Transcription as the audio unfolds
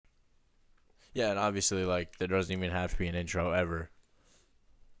Yeah, and obviously, like, there doesn't even have to be an intro ever.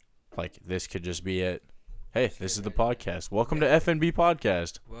 Like, this could just be it. Hey, this is the podcast. Welcome to FNB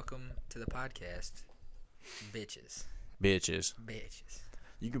Podcast. Welcome to the podcast, bitches. Bitches. Bitches.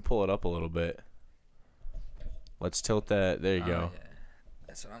 You can pull it up a little bit. Let's tilt that. There you go. Yeah.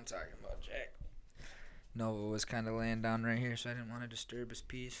 That's what I'm talking about, Jack. Nova was kind of laying down right here, so I didn't want to disturb his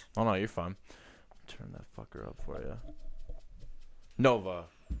peace. Oh, no, you're fine. Turn that fucker up for you. Nova.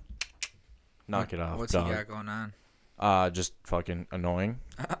 Knock it off, What's dog. he got going on? Just fucking annoying.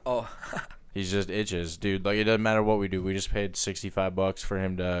 Oh. He's just itches, dude. Like, it doesn't matter what we do. We just paid $65 for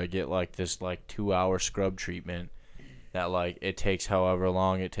him to get, like, this, like, 2-hour scrub treatment that, like, it takes however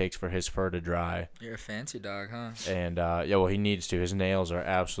long it takes for his fur to dry. You're a fancy dog, huh? And, yeah, well, he needs to. His nails are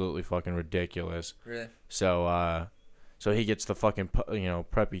absolutely fucking ridiculous. Really? So he gets the fucking,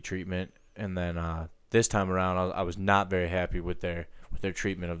 preppy treatment. And then, this time around, I was not very happy with their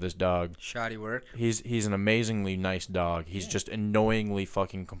treatment of this dog. Shoddy work. He's an amazingly nice dog. He's just annoyingly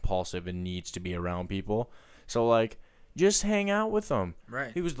fucking compulsive and needs to be around people. So, like, just hang out with him.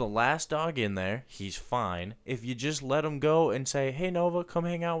 Right. He was the last dog in there. He's fine. If you just let him go and say, hey, Nova, come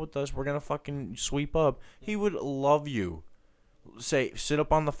hang out with us. We're going to fucking sweep up. He would love you. Say, sit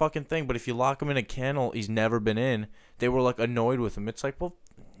up on the fucking thing. But if you lock him in a kennel he's never been in, they were, like, annoyed with him. It's like, well...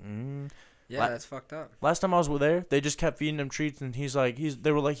 Yeah, that's fucked up. Last time I was there, they just kept feeding him treats, and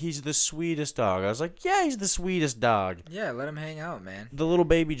they were like, he's the sweetest dog. I was like, yeah, he's the sweetest dog. Yeah, let him hang out, man. The little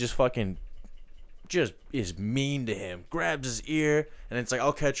baby just is mean to him, grabs his ear, and it's like,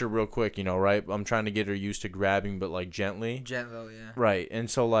 I'll catch her real quick, right? I'm trying to get her used to grabbing, but, like, gently. Gentle, yeah. Right,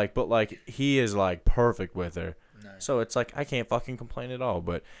 and so, like, but, like, he is, like, perfect with her. Nice. So it's like, I can't fucking complain at all.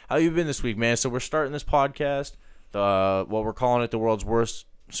 But how you been this week, man? So we're starting this podcast, what we're calling it, the world's worst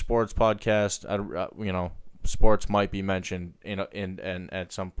sports podcast. Sports might be mentioned in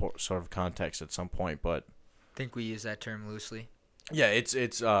at some sort of context at some point, but Think we use that term loosely. yeah,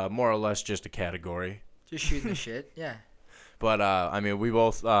 it's more or less just a category. Just shooting the shit. Yeah. But I mean, we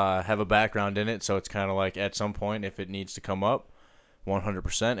both have a background in it, so it's kind of like at some point if it needs to come up, 100%.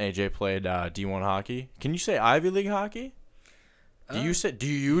 AJ played D1 hockey. Can you say Ivy League hockey? Do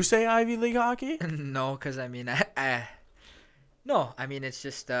you say Ivy League hockey? No, because I mean, it's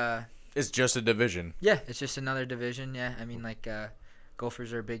just It's just a division. Yeah, it's just another division. Yeah, I mean, like,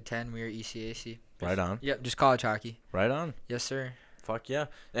 Gophers are Big Ten. We are ECAC. Right on. Yep, just college hockey. Right on. Yes, sir. Fuck yeah.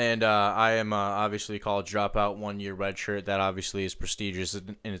 And I am obviously college dropout, 1-year red shirt. That obviously is prestigious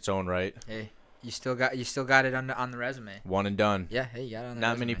in its own right. Hey, you still got it on the resume. One and done. Yeah, hey, you got it on the Not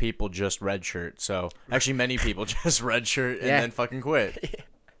resume. many people just red shirt. So actually, many people just red shirt and then fucking quit.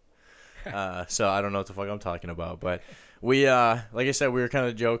 So I don't know what the fuck I'm talking about, but we like I said, we were kind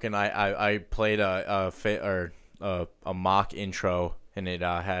of joking. I played a mock intro, and it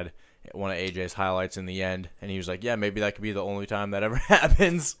had one of AJ's highlights in the end, and he was like, yeah, maybe that could be the only time that ever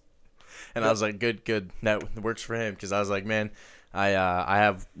happens. And I was like, good, that works for him, because I was like, man, I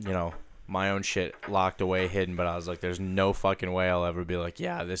have my own shit locked away, hidden, but I was like, there's no fucking way I'll ever be like,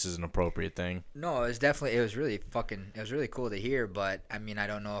 yeah, this is an appropriate thing. No, it was really cool to hear, but I mean, I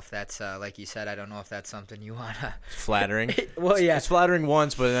don't know if that's like you said, I don't know if that's something you wanna. It's flattering. Well, yeah, it's flattering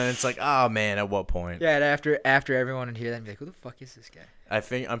once, but then it's like, oh man, at what point? Yeah, and after everyone would hear that and be like, who the fuck is this guy? I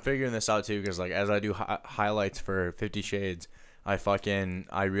think I'm figuring this out too, because like as I do highlights for 50 Shades, I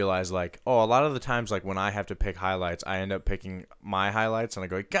realize like, oh, a lot of the times like when I have to pick highlights, I end up picking my highlights, and I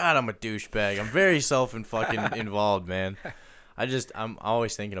go, God, I'm a douchebag. I'm very fucking involved, man. I'm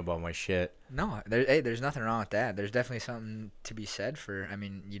always thinking about my shit. No, there's nothing wrong with that. There's definitely something to be said for. I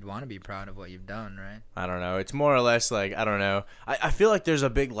mean, you'd want to be proud of what you've done, right? I don't know. It's more or less like, I don't know. I feel like there's a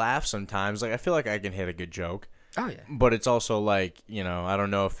big laugh sometimes. Like I feel like I can hit a good joke. Oh yeah. But it's also like, I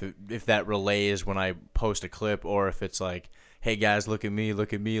don't know if that relays when I post a clip, or if it's like, hey guys, look at me,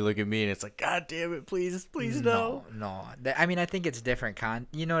 look at me, look at me, and it's like, God damn it, please no. No. I mean, I think it's different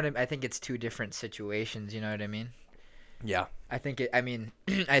you know what I mean? I think it's two different situations, you know what I mean? Yeah. I think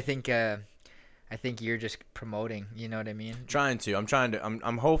I think you're just promoting, you know what I mean?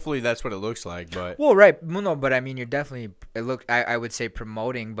 I'm hopefully that's what it looks like, but well, right. Well, no, but I mean, you're definitely I would say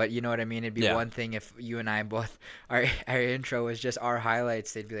promoting, but you know what I mean? It'd be one thing if you and I both our intro was just our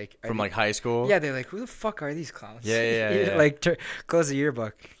highlights. They'd be like from like high school. Yeah, they're like, who the fuck are these clowns? Yeah. Like close the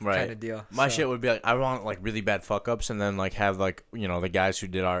yearbook kind of deal. My shit would be like, I want like really bad fuck ups, and then like have like the guys who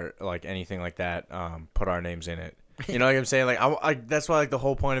did our like anything like that put our names in it. You know what I'm saying? Like, I that's why like the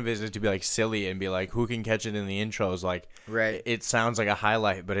whole point of it is to be like silly and be like, who can catch it in the intros? Like, right? It sounds like a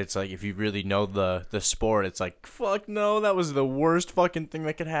highlight, but it's like if you really know the sport, it's like, fuck no, that was the worst fucking thing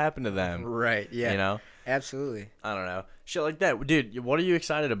that could happen to them. Right? Yeah. Absolutely. I don't know. Shit like that. Dude, what are you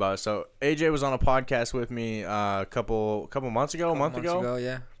excited about? So, AJ was on a podcast with me a couple months ago, a month ago?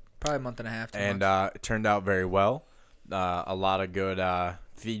 Yeah. Probably a month and a half. And it turned out very well. A lot of good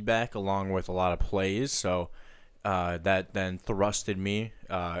feedback along with a lot of plays. So, that then thrusted me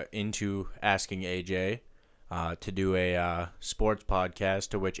into asking AJ to do a sports podcast,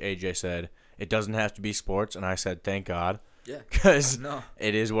 to which AJ said, it doesn't have to be sports. And I said, thank God. Yeah. Because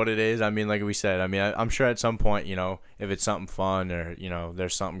it is what it is. I mean, like we said, I'm sure at some point, if it's something fun or,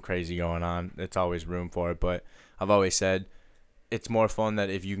 there's something crazy going on, it's always room for it. But I've always said it's more fun that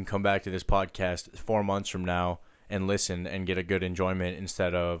if you can come back to this podcast 4 months from now and listen and get a good enjoyment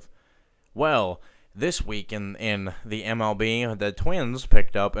instead of, well, this week in the MLB, the Twins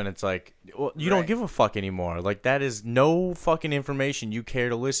picked up, and it's like, well, you don't give a fuck anymore. Like, that is no fucking information you care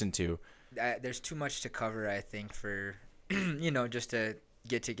to listen to. There's too much to cover, I think, for... just to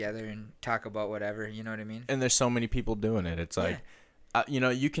get together and talk about whatever, you know what I mean? And there's so many people doing it. It's like,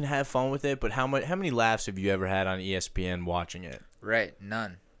 you can have fun with it, but how many laughs have you ever had on ESPN watching it? Right,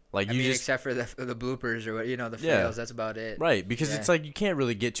 none. Like except for the bloopers or the fails, that's about it. Right, because it's like you can't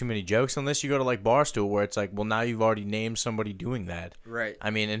really get too many jokes unless you go to like Barstool, where it's like, well, now you've already named somebody doing that. Right.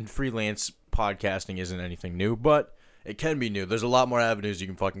 I mean, and freelance podcasting isn't anything new, but it can be new. There's a lot more avenues you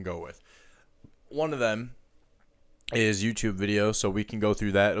can fucking go with. One of them is YouTube videos, so we can go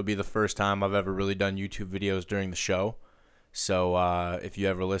through that. It'll be the first time I've ever really done YouTube videos during the show. So if you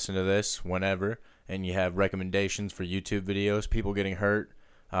ever listen to this, whenever, and you have recommendations for YouTube videos, people getting hurt,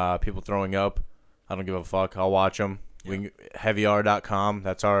 people throwing up, I don't give a fuck. I'll watch them. Yep. HeavyR.com,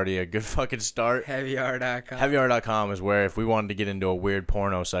 that's already a good fucking start. HeavyR.com. HeavyR.com is where if we wanted to get into a weird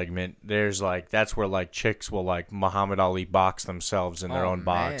porno segment, that's where like chicks will like Muhammad Ali box themselves in their own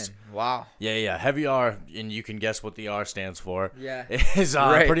box. Man. Wow. Yeah. HeavyR, and you can guess what the R stands for. Yeah. Is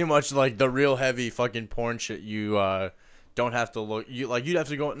pretty much like the real heavy fucking porn shit. You don't have to look. You'd have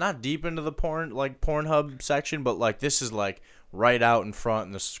to go not deep into the Pornhub section, but like this is like right out in front,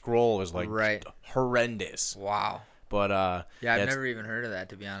 and the scroll is like horrendous. Wow. But I've never even heard of that,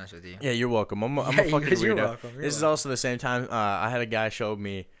 to be honest with you. Yeah, you're welcome. I'm a fucking weirdo. You're welcome. This is also the same time I had a guy show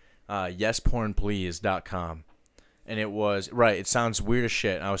me yespornplease.com, and it was it sounds weird as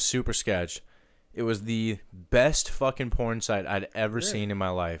shit. I was super sketched. It was the best fucking porn site I'd ever seen in my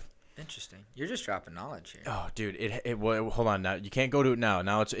life. Interesting. You're just dropping knowledge here. Oh, dude, hold on now. You can't go to it now.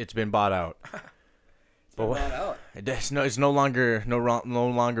 Now it's been bought out. It's no longer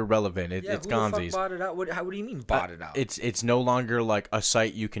relevant. It's gonzies. Who the fuck bought it out? What do you mean bought it out? It's no longer like a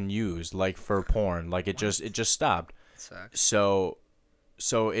site you can use like for porn. Like it just stopped. Sucks. So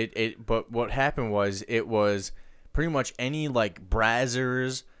but what happened was it was pretty much any like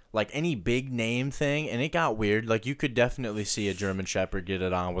Brazzers, like any big name thing, and it got weird. Like you could definitely see a German Shepherd get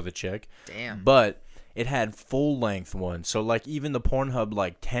it on with a chick. Damn. But it had full length ones. So like even the Pornhub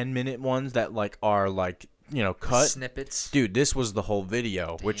like 10-minute ones that like are like, cut snippets. Dude, this was the whole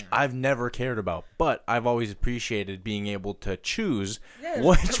video, which I've never cared about, but I've always appreciated being able to choose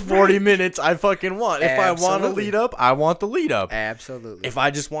which 40 minutes I fucking want. If I want to lead up, I want the lead up. Absolutely. If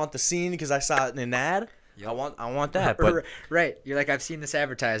I just want the scene because I saw it in an ad, I want that. But right, you're like, I've seen this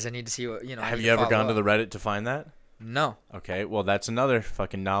advertised. I need to see what Have you ever gone to the Reddit to find that? No. Okay, well that's another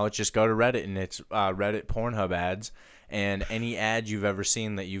fucking knowledge. Just go to Reddit, and it's Reddit Pornhub ads, and any ad you've ever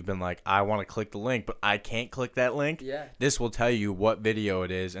seen that you've been like, I want to click the link, but I can't click that link. Yeah. This will tell you what video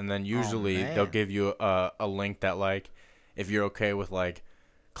it is, and then usually they'll give you a link that like, if you're okay with like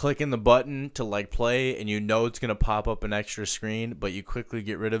clicking the button to like play, and it's gonna pop up an extra screen, but you quickly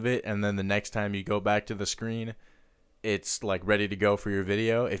get rid of it, and then the next time you go back to the screen, it's like ready to go for your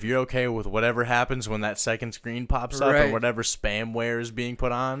video. If you're okay with whatever happens when that second screen pops up and whatever spamware is being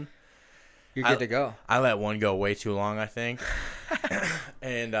put on, you're good to go. I let one go way too long, I think.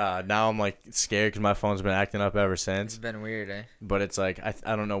 And now I'm like scared because my phone's been acting up ever since. It's been weird, eh? But it's like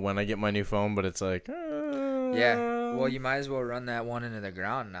I don't know when I get my new phone, but it's like yeah. Well, you might as well run that one into the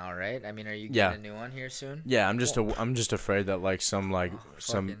ground now, right? I mean, are you getting a new one here soon? Yeah, I'm just afraid that like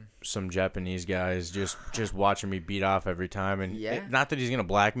some Japanese guys just watching me beat off every time, and not that he's gonna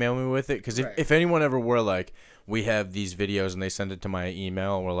blackmail me with it, because if anyone ever were like, we have these videos and they send it to my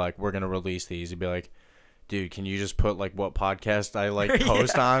email and we're like, we're gonna release these, he'd be like, dude, can you just put like what podcast I like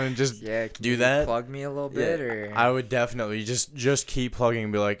post on and just do that? Plug me a little bit, or I would definitely just keep plugging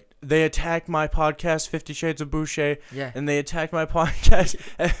and be like, they attacked my podcast 50 Shades of Boucher, and they attacked my podcast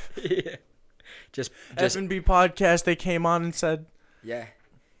just F&B podcast. They came on and said, they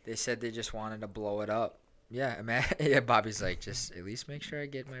said they just wanted to blow it up. Yeah, man. Yeah, Bobby's like, just at least make sure I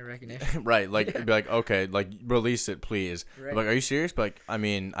get my recognition. Right, like be like, okay, like release it, please. Right. Like, are you serious? But like, I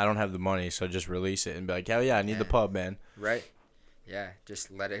mean, I don't have the money, so just release it and be like, hell yeah, I need the pub, man. Right. Yeah,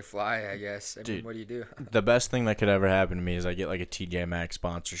 just let it fly, I guess. I mean, what do you do? The best thing that could ever happen to me is I get like a TJ Maxx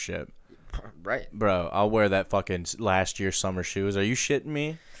sponsorship. Right. Bro, I'll wear that fucking last year's summer shoes. Are you shitting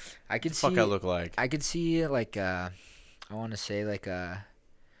me? I could see. Fuck, I look like. I could see like I want to say like a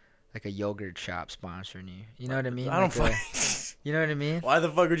yogurt shop sponsoring you. You know what I mean? I don't like you know what I mean? Why the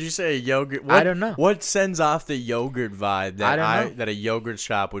fuck would you say yogurt? I don't know. What sends off the yogurt vibe that a yogurt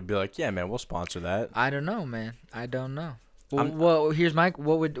shop would be like, yeah, man, we'll sponsor that? I don't know, man. I don't know. Well, here's Mike.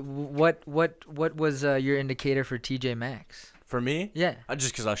 What was your indicator for TJ Maxx? For me? Yeah.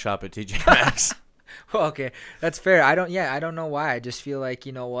 Just because I shop at TJ Maxx. Well, okay, that's fair. I don't know why. I just feel like,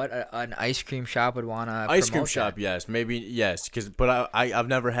 you know what, an ice cream shop would want to ice cream shop, yes, maybe yes, but I've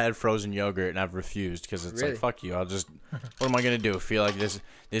never had frozen yogurt and I've refused because it's really? Like, fuck you. I'll just, what am I gonna do? Feel like this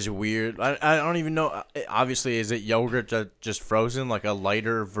weird? I don't even know. Obviously, is it yogurt just frozen, like a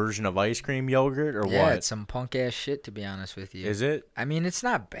lighter version of ice cream yogurt, or what? Yeah, it's some punk ass shit, to be honest with you. Is it? I mean, it's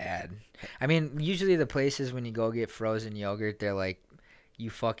not bad. I mean, usually the places when you go get frozen yogurt, they're like, you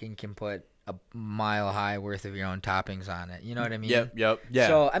fucking can put a mile high worth of your own toppings on it. You know what I mean? Yep, yeah.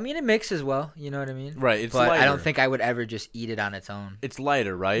 So, I mean, it mixes well. You know what I mean? Right, but lighter. I don't think I would ever just eat it on its own. It's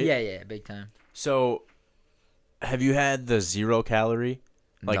lighter, right? Yeah, big time. So, have you had the 0 calorie?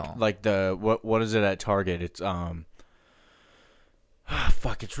 No. Like the, what is it at Target? It's, fuck,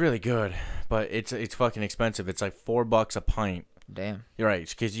 it's really good. But it's fucking expensive. It's like $4 a pint. Damn. You're right,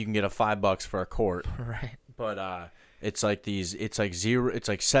 because you can get a $5 for a quart. Right. But, it's like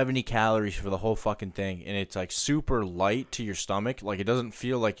 70 calories for the whole fucking thing, and it's like super light to your stomach. Like, it doesn't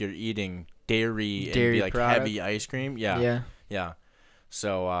feel like you're eating dairy and be like product. Heavy ice cream. Yeah.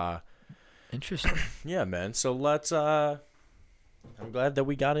 So interesting. Yeah, man. So let's I'm glad that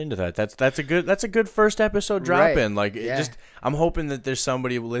we got into that. That's a good first episode drop in. Like, I'm hoping that there's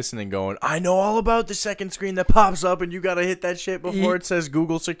somebody listening going, I know all about the second screen that pops up and you got to hit that shit before it says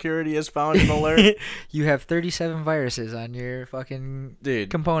Google security has found an alert. You have 37 viruses on your fucking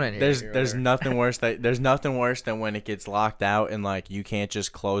component here. There's nothing worse than when it gets locked out and like you can't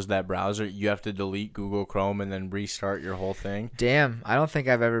just close that browser. You have to delete Google Chrome and then restart your whole thing. Damn, I don't think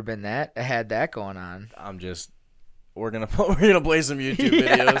I've ever had that going on. We're gonna play some YouTube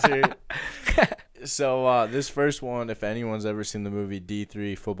videos here. So this first one, if anyone's ever seen the movie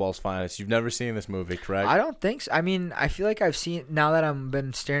D3 Football's Finest, you've never seen this movie, correct? I don't think so. I mean, I feel like I've seen, now that I've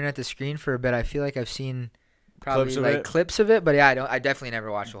been staring at the screen for a bit, I feel like I've seen probably clips of it, but yeah, I definitely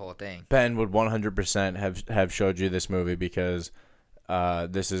never watched the whole thing. Ben would 100% have showed you this movie because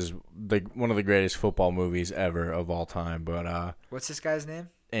this is one of the greatest football movies ever of all time. But what's this guy's name?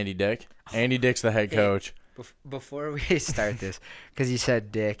 Andy Dick. Andy Dick's the head coach. Before we start this, because you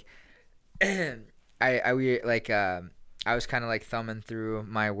said Dick, I was kind of like thumbing through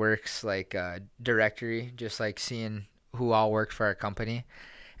my works directory, just like seeing who all worked for our company,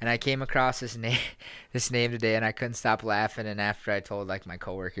 and I came across this name today, and I couldn't stop laughing. And after I told like my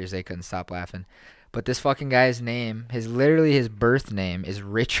coworkers, they couldn't stop laughing. But this fucking guy's name, his birth name is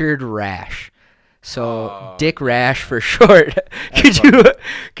Richard Rash. So Dick Rash for short.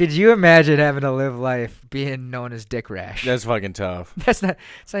 Could you imagine having to live life being known as Dick Rash? That's fucking tough. It's not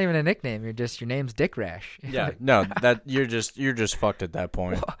even a nickname. Your name's Dick Rash. Yeah, no, that you're just fucked at that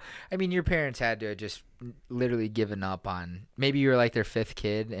point. Well, I mean, your parents had to have just literally given up on. Maybe you were like their 5th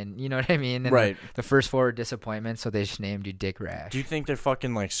kid, and you know what I mean. And right. The first 4 were disappointments, so they just named you Dick Rash. Do you think they're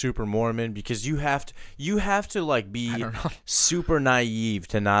fucking like super Mormon because you have to like be super naive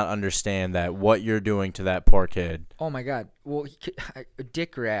to not understand that what you're doing to that poor kid? Oh my God. Well,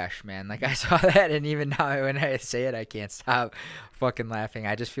 Dick Rash, man. Like, I saw that, and even now when I say it, I can't stop fucking laughing.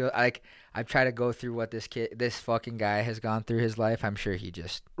 I just feel like I've tried to go through what this fucking guy has gone through his life. I'm sure he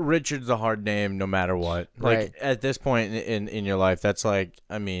just... Richard's a hard name no matter what. Like, right. At this point in your life, that's like,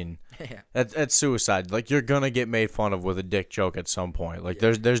 I mean, that's suicide. Like, you're going to get made fun of with a dick joke at some point. Like,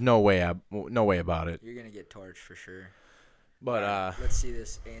 there's no way about it. You're going to get torched for sure. But, let's see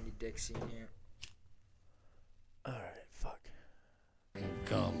this Andy Dick scene here. All right, fuck.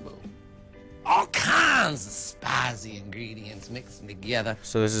 Gumbo. All kinds of spicy ingredients mixing together.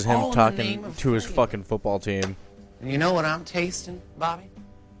 So this is him talking to his fucking football team. And you know what I'm tasting, Bobby?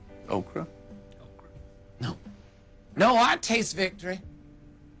 Okra? No, I taste victory.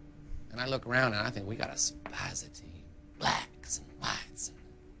 And I look around and I think we got a spicy team. Blacks and whites.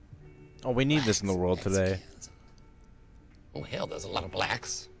 And oh, we need this in the world today. Oh, hell, there's a lot of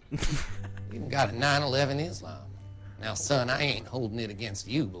blacks. Even got a 9/11 Islam. Now, son, I ain't holding it against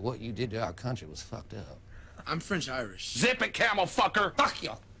you, but what you did to our country was fucked up. I'm French Irish. Zip it, camel fucker. Fuck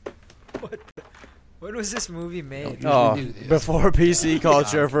you. When was this movie made? Oh, do this. before PC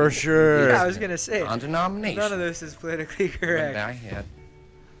culture for sure. Yeah, I was gonna say. Non-denomination. None of this is politically correct. I had.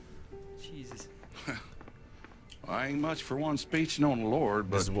 Jesus. I ain't much for one speeching on the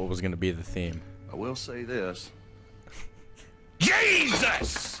Lord, This but is what was gonna be the theme. I will say this.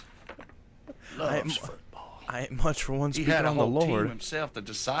 Jesus loves football. I ain't much for one He speaking had a on the whole team Lord. himself, the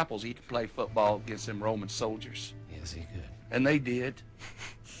disciples. He could play football against them Roman soldiers. Yes, he could. And they did.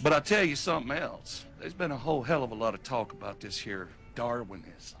 But I'll tell you something else. There's been a whole hell of a lot of talk about this here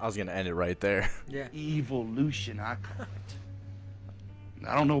Darwinism. I was gonna end it right there. Yeah. Evolution, I call it.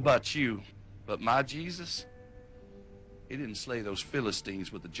 I don't know about you, but my Jesus, he didn't slay those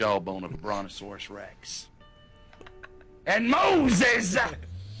Philistines with the jawbone of a brontosaurus rex. And Moses,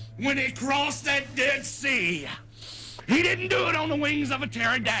 when he crossed that Dead Sea, he didn't do it on the wings of a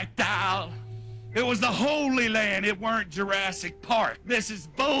pterodactyl. It was the Holy Land. It weren't Jurassic Park. This is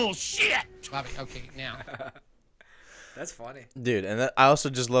bullshit. Bobby, okay, now. That's funny. Dude, and I also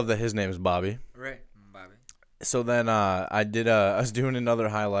just love that his name is Bobby. Right, Bobby. So then I was doing another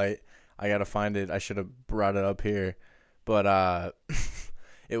highlight. I gotta find it. I should have brought it up here, but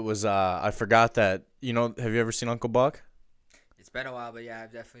it was I forgot that, you know, have you ever seen Uncle Buck? It's been a while, but yeah,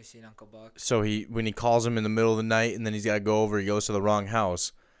 I've definitely seen Uncle Buck. So when he calls him in the middle of the night and then he's gotta go over, he goes to the wrong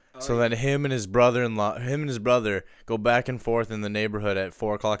house. So then him and his brother go back and forth in the neighborhood at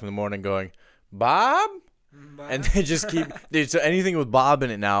 4 o'clock in the morning going, Bob? And they just keep, dude, so anything with Bob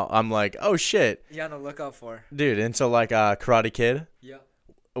in it now, I'm like, oh shit. You on the lookout for. Dude, and so like Karate Kid, Yeah.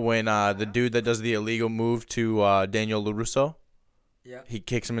 when the dude that does the illegal move to Daniel LaRusso, Yeah. he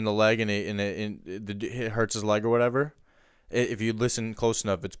kicks him in the leg and it hurts his leg or whatever. If you listen close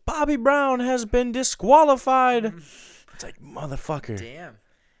enough, it's Bobby Brown has been disqualified. It's like, motherfucker. Damn.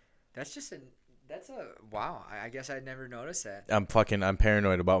 That's wow. I guess I'd never noticed that. I'm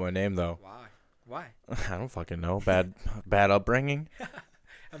paranoid about my name though. Why? I don't fucking know. Bad upbringing.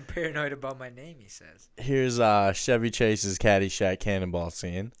 I'm paranoid about my name, he says. Here's Chevy Chase's Caddyshack cannonball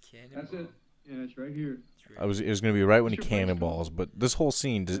scene. That's it. Yeah, it's right here. It was gonna be right when he cannonballs, but this whole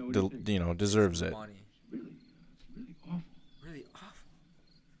scene deserves it. Money. It's really awful. Really awful.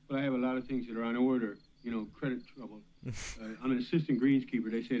 But I have a lot of things that are on order. You know, credit trouble. I'm an assistant greenskeeper.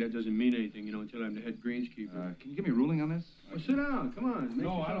 They say that doesn't mean anything, you know, until I'm the head greenskeeper. Can you give me a ruling on this? Well, sit down. Come on. Make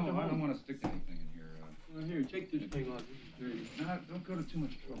No, I yourself at don't home. want to stick anything in here. Well, here, take this thing off. This is dirty. No, don't go to too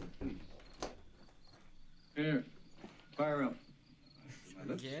much trouble, please. Here, fire up. My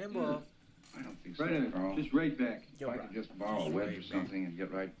lips? Cannonball. I don't think so, Right on. Carl. Just right back. If I could just borrow a wedge or something and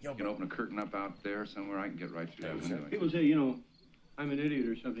get right, you can open a curtain up out there somewhere, I can get right through that window. People say, you know, I'm an idiot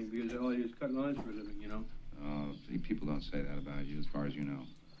or something because all I do is cut lawns for a living, you know. See, people don't say that about you as far as you know.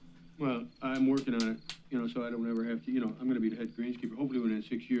 Well, I'm working on it, you know, so I don't ever have to, you know, I'm going to be the head greenskeeper. Hopefully within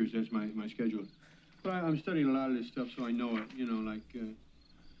 6 years, that's my schedule. But I'm studying a lot of this stuff, so I know it, you know, like,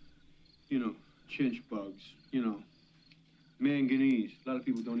 you know, chinch bugs, you know, manganese. A lot of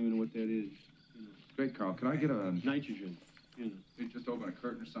people don't even know what that is. You know. Great, Carl. Could I get a... Nitrogen, you know. You just open a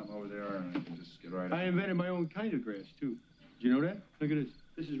curtain or something over there and I can just get right I invented my own kind of grass, too. Do you know that? Look at this.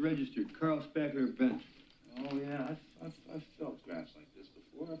 This is registered. Carl Spackler Bench. Oh, yeah, I've felt grass like this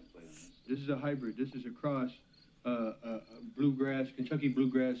before. I've played on this. This is a hybrid. This is a cross, bluegrass, Kentucky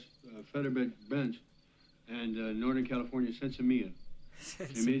bluegrass, featherbed bench, and Northern California sensimilla.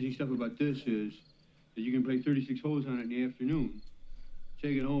 The amazing stuff about this is that you can play 36 holes on it in the afternoon,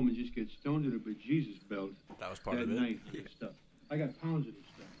 take it home and just get stoned to the bejesus belt. That was part that of it. night with this stuff. I got pounds of this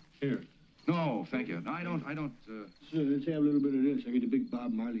stuff. Here. No, thank you. No, I don't, So let's have a little bit of this. I got the big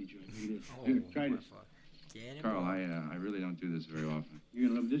Bob Marley joint. Look at this. Here, try this. Carl, I really don't do this very often. You're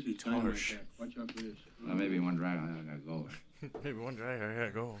gonna love this. It's harsh. dynamite. Watch out for this. Maybe one drag, I gotta go. Maybe one day I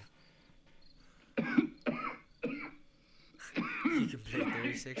gotta go. You can play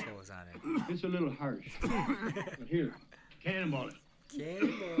 36 holes on it. It's a little harsh. But here, cannonball it.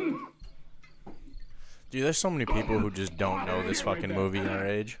 Cannonball. Dude, there's so many people who just don't know this fucking movie our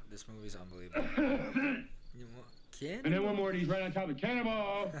age. This movie's unbelievable. You want cannonball? And then one more, and he's right on top of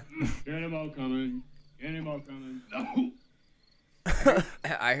cannonball. Cannonball coming. Cannonball coming. No.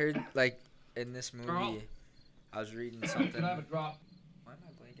 I heard, like, in this movie, Carl? I was reading something. Can I have a drop? Why am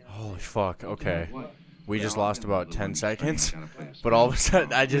I blanking on Holy fuck, okay. What? We just lost about 10 seconds. But all of a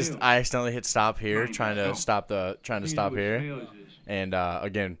sudden, I accidentally hit stop here, trying to stop here. And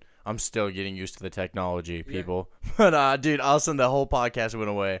again, I'm still getting used to the technology, people. But dude, all of a sudden the whole podcast went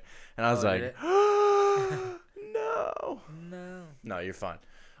away, and I was like, did it? no. No. No, you're fine.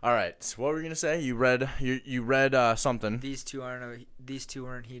 All right. So what were you gonna say? You read something. These two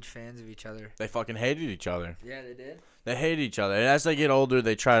weren't huge fans of each other. They fucking hated each other. Yeah, they did. They hate each other. And as they get older,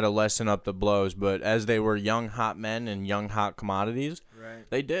 they try to lessen up the blows. But as they were young hot men and young hot commodities, right?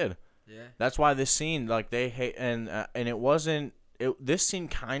 They did. Yeah. That's why this scene, like they hate, and it wasn't. This scene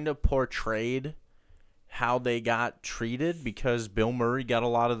kind of portrayed how they got treated because Bill Murray got a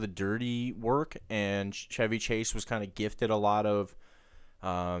lot of the dirty work and Chevy Chase was kind of gifted a lot of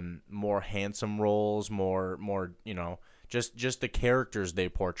more handsome roles, more just the characters they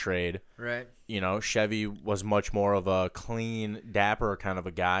portrayed. Right. Chevy was much more of a clean, dapper kind of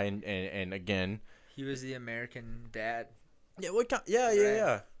a guy, and again, he was the American dad.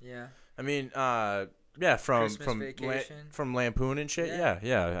 Yeah, Yeah. I mean, from Lampoon and shit.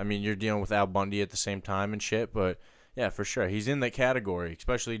 Yeah. I mean, you're dealing with Al Bundy at the same time and shit, but yeah, for sure, he's in that category,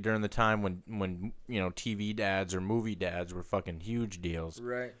 especially during the time when TV dads or movie dads were fucking huge deals.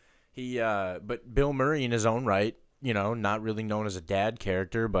 Right. But Bill Murray in his own right, not really known as a dad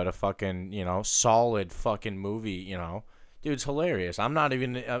character, but a fucking solid fucking movie. Dude's hilarious. I'm not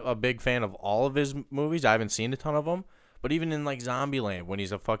even a big fan of all of his movies. I haven't seen a ton of them, but even in like Zombieland, when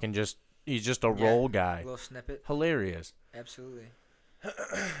he's a fucking he's just a role guy. A little snippet. Hilarious. Absolutely.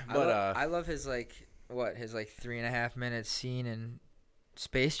 But I love his 3.5 minute scene in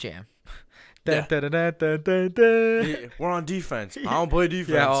Space Jam. Yeah. We're on defense. I don't play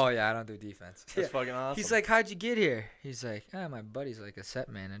defense. I don't do defense. That's fucking awesome. He's like, how'd you get here? He's like, my buddy's like a set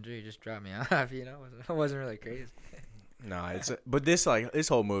manager. He just dropped me off. It wasn't really crazy. No, but this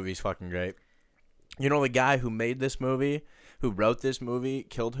whole movie's fucking great. The guy who made this movie, who wrote this movie,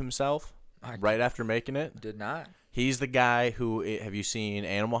 killed himself right after making it. Did not. He's the guy who, have you seen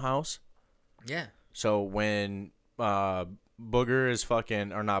Animal House? Yeah. So when Booger is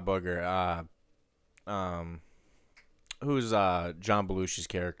fucking, or not Booger, who's John Belushi's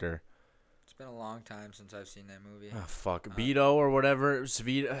character? It's been a long time since I've seen that movie. Oh, fuck. Vito or whatever.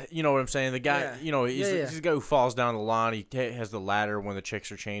 Vito, you know what I'm saying? The guy, he's the guy who falls down the lawn. He has the ladder when the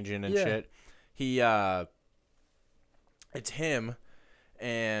chicks are changing and shit. It's him,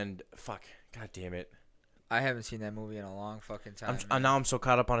 and fuck, god damn it. I haven't seen that movie in a long fucking time. Now I'm so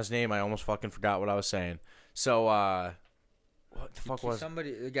caught up on his name, I almost fucking forgot what I was saying. So, what the fuck was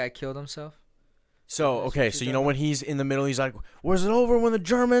the guy killed himself? So, okay, so when he's in the middle, he's like, was it over when the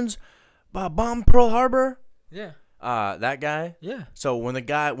Germans bombed Pearl Harbor? Yeah. That guy? Yeah. So when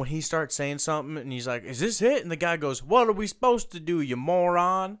he starts saying something, and he's like, is this it? And the guy goes, what are we supposed to do, you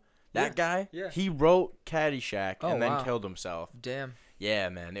moron? That guy? Yeah. He wrote Caddyshack and then killed himself. Damn. Yeah,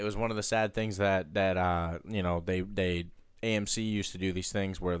 man. It was one of the sad things that they AMC used to do these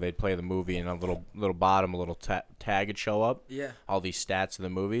things where they'd play the movie and a little bottom, a little tag would show up. Yeah. All these stats of the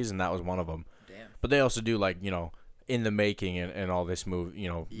movies, and that was one of them. Damn. But they also do in the making and all this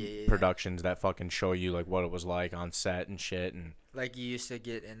movie, productions that fucking show you like what it was like on set and shit and. Like you used to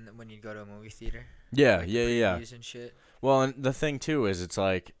get in when you go to a movie theater. Yeah, like yeah. And shit. Well, and the thing too is it's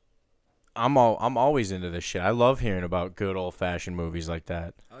like. I'm always into this shit. I love hearing about good old-fashioned movies like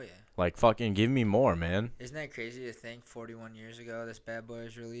that. Oh, yeah. Like, fucking give me more, man. Isn't that crazy to think 41 years ago this bad boy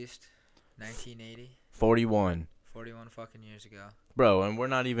was released? 1980? 41. 41 fucking years ago. Bro, and we're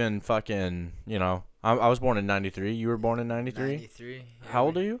not even fucking, I was born in 93. You were born in 93? 93. Yeah, How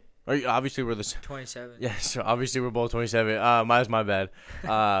old are you? Obviously, we're the 27. Yeah, so obviously we're both 27. My bad.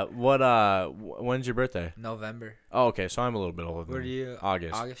 When's your birthday? November. Oh, okay, so I'm a little bit older than What are you?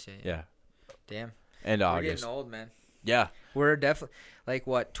 August. August, Yeah. Damn. And August. We're getting old, man. Yeah. We're definitely,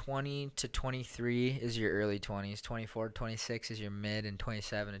 20 to 23 is your early 20s. 24 to 26 is your mid, and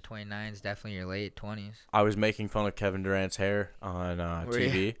 27 to 29 is definitely your late 20s. I was making fun of Kevin Durant's hair on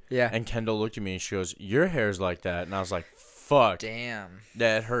TV. Yeah. And Kendall looked at me and she goes, your hair's like that. And I was like, fuck. Damn.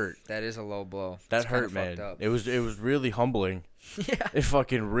 That hurt. That is a low blow. That hurt, man. It was really humbling. Yeah. It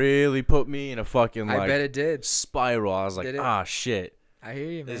fucking really put me in a fucking, I bet it did. Spiral. I was like, shit. I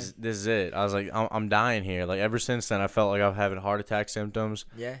hear you, man. This is it. I was like, I'm dying here. Like ever since then, I felt like I'm having heart attack symptoms.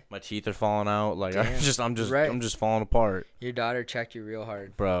 Yeah. My teeth are falling out. Like Damn. I'm just falling apart. Your daughter checked you real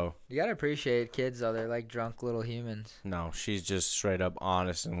hard, bro. You gotta appreciate kids though. They're like drunk little humans. No, she's just straight up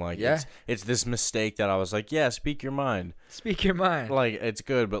honest and like, yeah. It's this mistake that I was like, yeah, speak your mind. Speak your mind. Like it's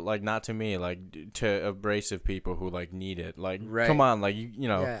good, but like not to me. Like to abrasive people who like need it. Like right. Come on, like you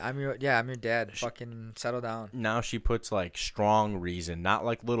know. Yeah, I'm your dad. Fucking settle down. Now she puts like strong reason, not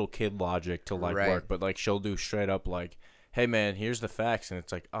like little kid logic to like work, but like she'll do straight up like, hey man, here's the facts, and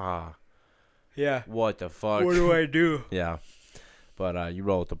it's like yeah, what the fuck? What do I do? Yeah, but you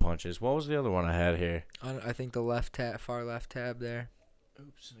roll with the punches. What was the other one I had here? I think the far left tab there.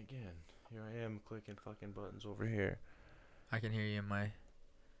 Oops, and again, here I am clicking fucking buttons over here. I can hear you in my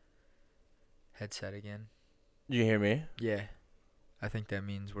headset again. You hear me? Yeah. I think that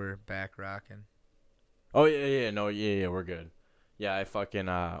means we're back rocking. Oh yeah, we're good. Yeah, I fucking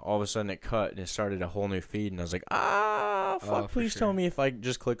all of a sudden it cut and it started a whole new feed and I was like, fuck, please tell me if I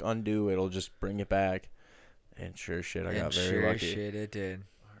just click undo it'll just bring it back. And sure shit, I got very lucky. Sure shit, it did.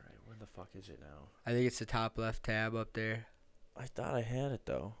 All right, where the fuck is it now? I think it's the top left tab up there. I thought I had it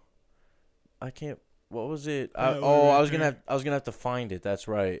though. I can't. What was it? Yeah, I was gonna have to find it. That's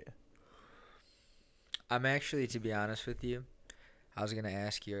right. I'm actually, to be honest with you, I was gonna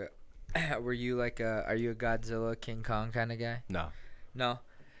ask you, are you a Godzilla, King Kong kind of guy? No.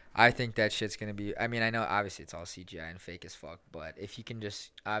 I think that shit's gonna be. I mean, I know obviously it's all CGI and fake as fuck, but if you can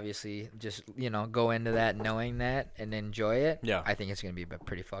just go into that knowing that and enjoy it, yeah, I think it's gonna be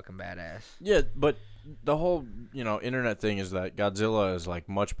pretty fucking badass. Yeah, but the whole internet thing is that Godzilla is like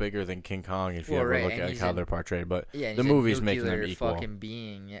much bigger than King Kong if you ever look at how they're portrayed. But yeah, the movie's making them equal. Fucking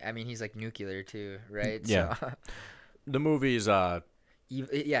being. I mean, he's like nuclear too, right? Yeah. So. The movie's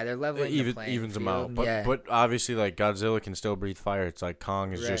they're leveling the playing evens field. them out. But obviously, like Godzilla can still breathe fire. It's like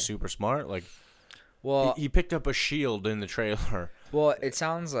Kong is just super smart. Like, well, he picked up a shield in the trailer. Well, it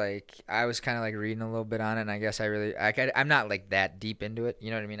sounds like I was kind of like reading a little bit on it, and I guess I'm not like that deep into it. You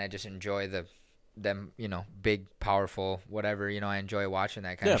know what I mean? I just enjoy them, big, powerful, whatever. I enjoy watching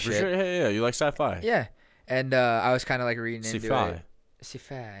that kind of shit. Yeah, for sure. Yeah, you like sci-fi. Yeah, and I was kind of like reading into it.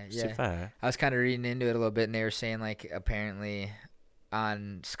 Sci-fi. Yeah. Sci-fi. I was kind of reading into it a little bit, and they were saying like apparently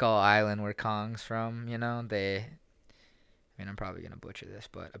on Skull Island where Kong's from, I'm probably gonna butcher this,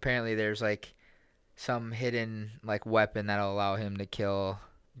 but apparently there's like some hidden like weapon that'll allow him to kill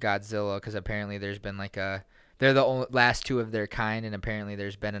Godzilla, because apparently there's been like they're the last two of their kind, and apparently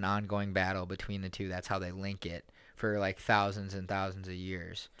there's been an ongoing battle between the two. That's how they link it for like thousands and thousands of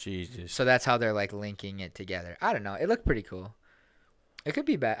years. Jesus. So that's how they're like linking it together. I don't know. It looked pretty cool. It could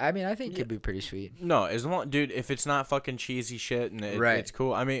be bad. I mean, I think it could be pretty sweet. No, dude, if it's not fucking cheesy shit and it's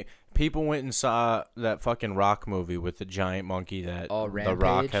cool. I mean, people went and saw that fucking Rock movie with the giant monkey that the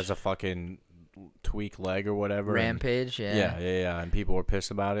Rock has a fucking tweak leg or whatever. Rampage, yeah. And people were pissed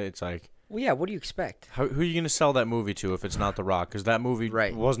about it. It's like, well, yeah, what do you expect? Who are you going to sell that movie to if it's not The Rock? Because that movie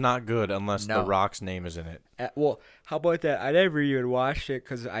was not good unless The Rock's name is in it. Well, how about that? I never even watched it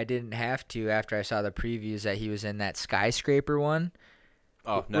because I didn't have to after I saw the previews that he was in that skyscraper one.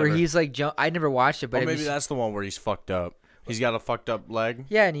 Oh, never. Where he's like, I never watched it, but maybe that's the one where he's fucked up. He's got a fucked up leg.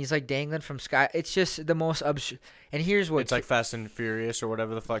 Yeah, and he's like dangling from sky. It's just the most And here's what it's like Fast and Furious or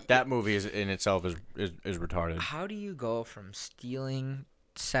whatever the fuck. That movie is in itself is retarded. How do you go from stealing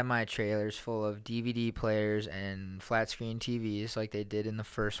semi-trailers full of DVD players and flat screen TVs like they did in the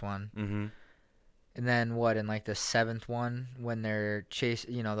first one, and then in like the seventh one when they're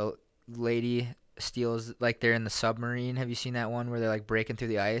the lady steals, like they're in the submarine. Have you seen that one where they're like breaking through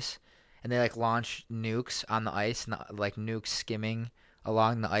the ice and they like launch nukes on the ice and like nukes skimming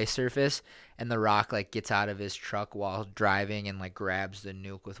along the ice surface, and The Rock like gets out of his truck while driving and like grabs the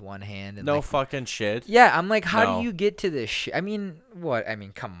nuke with one hand and no fucking shit. Yeah, I'm like, how do you get to this shit? I mean, what? I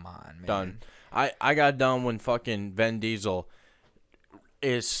mean, come on, man. Done. I got done when fucking Vin Diesel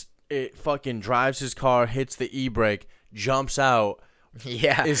fucking drives his car, hits the e-brake, jumps out,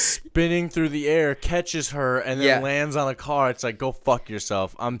 is spinning through the air, catches her, and then lands on a car. It's like, go fuck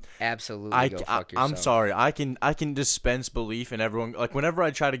yourself. Go fuck yourself. I'm sorry. I can dispense belief in everyone. Like, whenever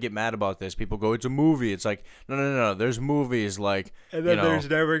I try to get mad about this, people go, it's a movie. It's like, no. There's movies like, and then there's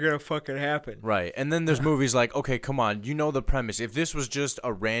never gonna fucking happen. Right. And then there's movies like, okay, come on, you know the premise. If this was just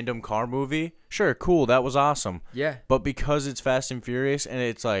a random car movie, sure, cool, that was awesome. Yeah. But because it's Fast and Furious and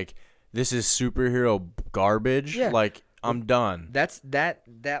it's like, this is superhero garbage, like, I'm done. That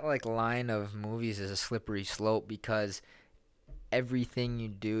like line of movies is a slippery slope because everything you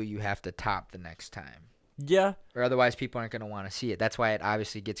do, you have to top the next time. Yeah. Or otherwise people aren't going to want to see it. That's why it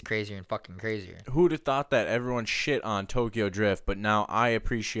obviously gets crazier and fucking crazier. Who'd have thought that everyone shit on Tokyo Drift, but now I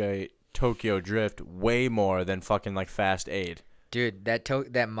appreciate Tokyo Drift way more than fucking like Fast 8. Dude,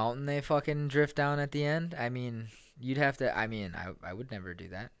 that mountain they fucking drift down at the end, I mean, you'd have to, I mean, I would never do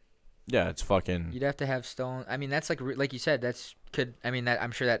that. Yeah, it's fucking. You'd have to have stone. I mean, that's like you said.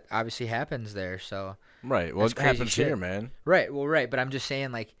 I'm sure that obviously happens there. So. Right. Well, it happens here, man. Right. Well, right. But I'm just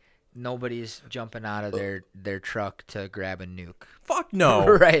saying, like, nobody's jumping out of their truck to grab a nuke. Fuck no.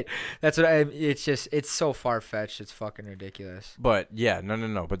 Right. That's what it's so far fetched. It's fucking ridiculous. But yeah,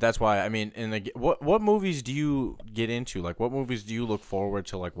 no. But that's why I mean, what movies do you get into? Like, what movies do you look forward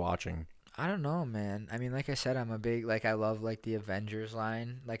to like watching? I don't know, man. I mean, like I said, I'm a big, like, I love, like, the Avengers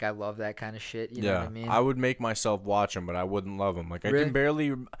line. Like, I love that kind of shit. You know what I mean? I would make myself watch them, but I wouldn't love them. Like, really? I can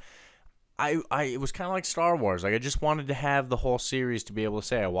barely... it was kind of like Star Wars. Like I just wanted to have the whole series to be able to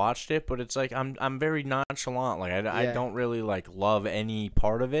say I watched it, but it's like I'm very nonchalant. Like I don't really like love any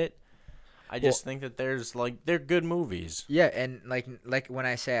part of it. I just think that they're good movies. Yeah, and like when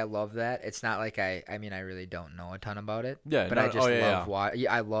I say I love that, it's not like I mean I really don't know a ton about it. Yeah, but I just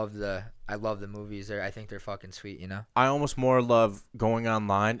I love the movies. I think they're fucking sweet, you know. I almost more love going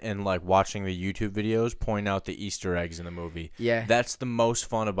online and like watching the YouTube videos point out the Easter eggs in the movie. Yeah, that's the most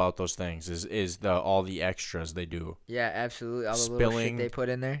fun about those things is all the extras they do. Yeah, absolutely. All the little shit they put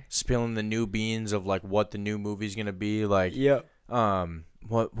in there. Spilling the new beans of like what the new movie's gonna be like. Yep.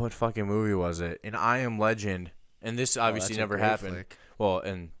 What fucking movie was it? In I Am Legend, and this obviously never happened. Flick. Well,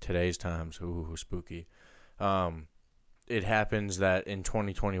 in today's times, ooh, spooky. It happens that in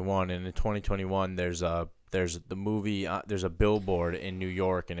 2021, and in 2021, there's the movie. There's a billboard in New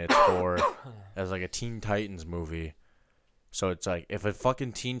York, and it's as like a Teen Titans movie. So it's like if a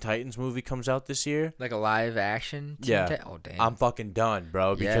fucking Teen Titans movie comes out this year, like a live action. Oh damn. I'm fucking done,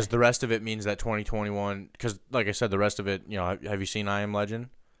 bro. Because the rest of it means that 2021. Because like I said, the rest of it, you know, have you seen I Am Legend?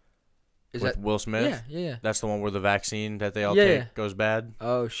 With that Will Smith? Yeah. That's the one where the vaccine that they all take goes bad.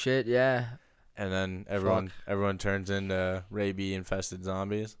 Oh shit, yeah. And then everyone turns into rabies infested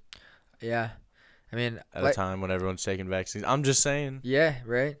zombies. Yeah, I mean at a time when everyone's taking vaccines. I'm just saying. Yeah.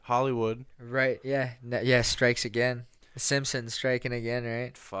 Right. Hollywood. Right. Yeah. Yeah. Strikes again. The Simpsons striking again,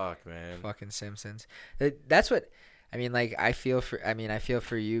 right? Fuck, man. Fucking Simpsons. That's what I mean. Like I feel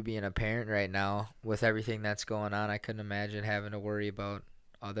for you being a parent right now with everything that's going on. I couldn't imagine having to worry about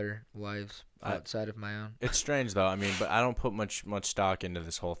other lives outside of my own. It's strange though. I mean, but I don't put much stock into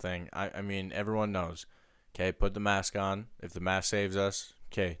this whole thing. I mean, everyone knows. Okay, put the mask on. If the mask saves us,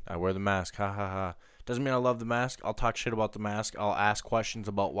 okay, I wear the mask. Ha ha ha. Doesn't mean I love the mask. I'll talk shit about the mask. I'll ask questions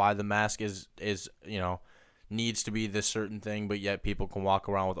about why the mask is needs to be this certain thing, but yet people can walk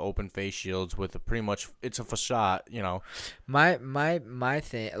around with open face shields with it's a facade, you know. My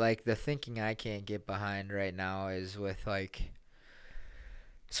thing, like the thinking I can't get behind right now is with like.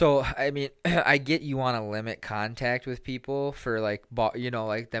 So I mean, I get you want to limit contact with people for like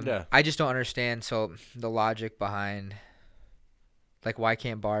like them. Yeah. I just don't understand. So the logic behind, like, why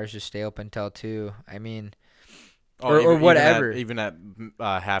can't bars just stay open till 2? I mean. Or whatever. Even at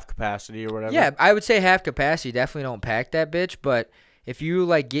half capacity or whatever? Yeah, I would say half capacity. Definitely don't pack that bitch. But if you,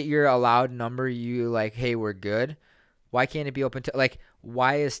 like, get your allowed number, you, like, hey, we're good. Why can't it be open to, like,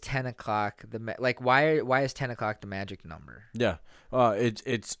 why is 10 o'clock why is 10 o'clock the magic number? Yeah.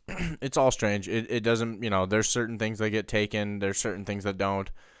 It's all strange. It doesn't, there's certain things that get taken. There's certain things that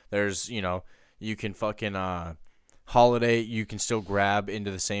don't. There's, you can fucking, holiday, you can still grab into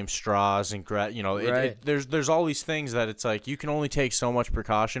the same straws and grab, right. There's all these things that it's like you can only take so much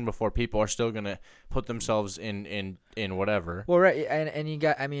precaution before people are still gonna put themselves in whatever. Well, right, and you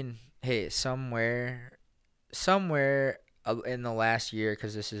got, I mean, hey, somewhere in the last year,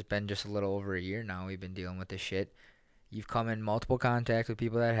 because this has been just a little over a year now, we've been dealing with this shit. You've come in multiple contact with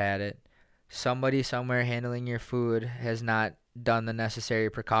people that had it. Somebody somewhere handling your food has not done the necessary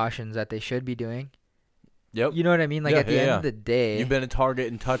precautions that they should be doing. Yep. You know what I mean? Like, at the end of the day, you've been at Target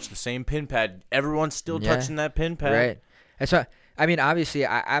and touched the same pin pad. Everyone's still touching that pin pad. Right. That's what I mean. Obviously,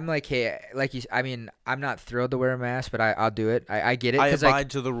 I'm like, hey, like you. I mean, I'm not thrilled to wear a mask, but I'll do it. I get it. I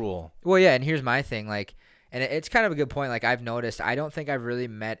abide to the rule. Well, yeah, and here's my thing. Like, and it's kind of a good point. Like, I've noticed, I don't think I've really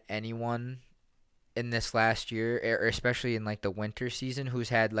met anyone in this last year, or especially in like the winter season, who's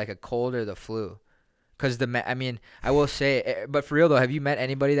had like a cold or the flu. Because I mean, I will say, but for real though, have you met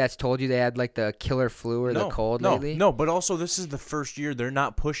anybody that's told you they had like the killer flu or the cold lately? No, but also this is the first year they're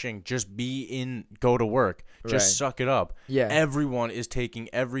not pushing just go to work, just suck it up. Yeah, everyone is taking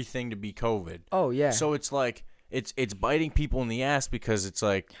everything to be COVID. Oh yeah. So it's like it's biting people in the ass because it's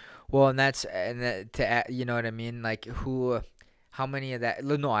like, well, you know what I mean? Like how many of that?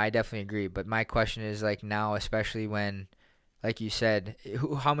 No, I definitely agree. But my question is like now, especially when. Like you said,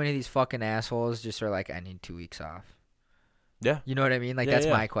 how many of these fucking assholes just are like, I need 2 weeks off? Yeah. You know what I mean? Like, that's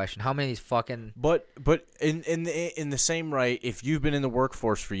my question. How many of these fucking... But in the same right, if you've been in the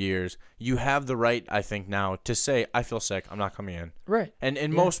workforce for years, you have the right, I think now, to say, I feel sick, I'm not coming in. Right.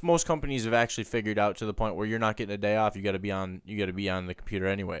 And most companies have actually figured out to the point where you're not getting a day off, you got to be on the computer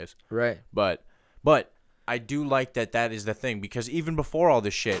anyways. Right. But I do like that is the thing, because even before all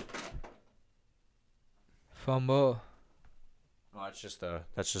this shit... Fumble. Oh, that's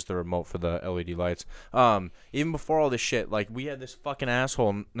just the remote for the LED lights. Even before all this shit, like, we had this fucking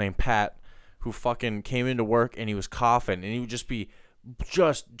asshole named Pat who fucking came into work and he was coughing and he would just be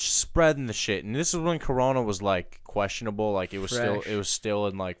spreading the shit. And this is when Corona was like questionable, like it was still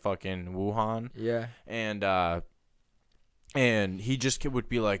in like fucking Wuhan. Yeah. And And he just would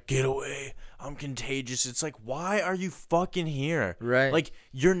be like, "Get away. I'm contagious." It's like, why are you fucking here? Right. Like,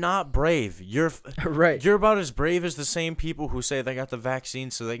 you're not brave. You're Right. You're about as brave as the same people who say they got the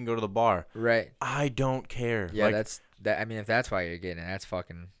vaccine so they can go to the bar. Right. I don't care. Yeah, like, that's that. I mean, if that's why you're getting it, that's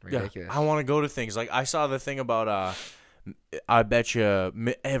fucking ridiculous. I want to go to things. Like, I saw the thing about I bet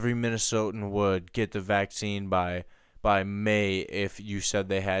you every Minnesotan would get the vaccine by May if you said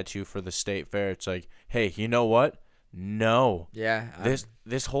they had to for the state fair. It's like, hey, you know what? No. Yeah.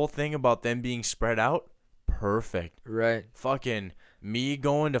 This whole thing about them being spread out, perfect. Right. Fucking me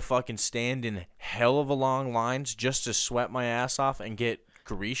going to fucking stand in hell of a long lines just to sweat my ass off and get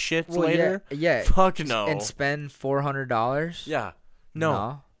grease shits later? Yeah. Fuck no. And spend $400. Yeah.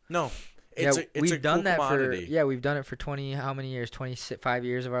 No. Yeah, It's we've a done cool that commodity. we've done it for 20 how many years? 25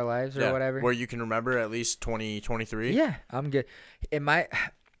 years of our lives or whatever. Where you can remember at least 20, 23. Yeah, I'm good.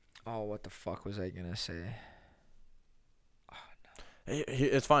 Oh, what the fuck was I gonna say?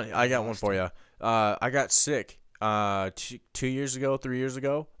 It's funny. I got one for you. I got sick 2 years ago, 3 years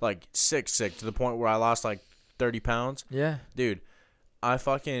ago. Like sick to the point where I lost like 30 pounds. Yeah. Dude,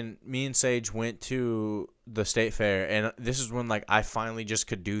 me and Sage went to the state fair, and this is when like I finally just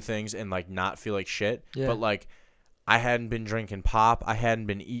could do things and like not feel like shit. Yeah. But like I hadn't been drinking pop. I hadn't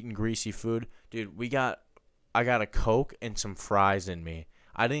been eating greasy food. Dude, I got a Coke and some fries in me.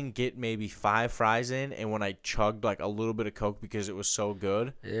 I didn't get maybe 5 fries in, and when I chugged like a little bit of Coke because it was so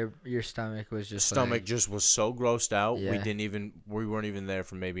good, Your stomach was just just was so grossed out. Yeah. We weren't even there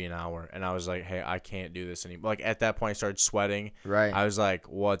for maybe an hour, and I was like, hey, I can't do this anymore. Like at that point I started sweating. Right. I was like,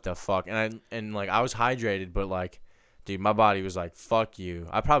 what the fuck? And I was hydrated, but like, dude, my body was like, fuck you.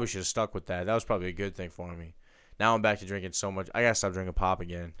 I probably should have stuck with that. That was probably a good thing for me. Now I'm back to drinking so much. I gotta stop drinking pop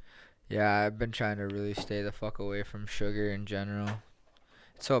again. Yeah, I've been trying to really stay the fuck away from sugar in general.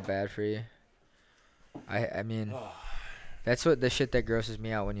 It's so bad for you. I mean, that's what the shit that grosses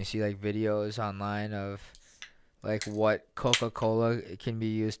me out when you see like videos online of like what Coca-Cola can be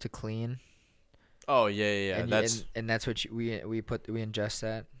used to clean. Oh yeah. And that's what we ingest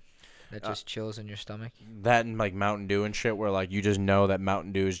that. That just chills in your stomach. That and like Mountain Dew and shit, where like you just know that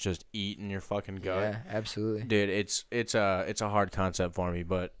Mountain Dew is just eating your fucking gut. Yeah, absolutely. Dude, it's a hard concept for me,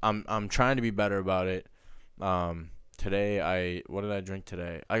 but I'm trying to be better about it. Today what did I drink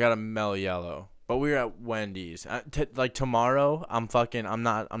today? I got a Mellow Yellow, but we were at Wendy's. Like tomorrow, I'm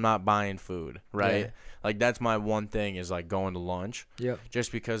not buying food, right? Yeah. Like that's my one thing is like going to lunch. Yep.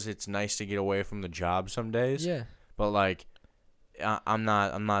 Just because it's nice to get away from the job some days. Yeah. But like, I'm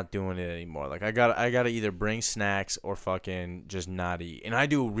not doing it anymore. Like I gotta either bring snacks or fucking just not eat. And I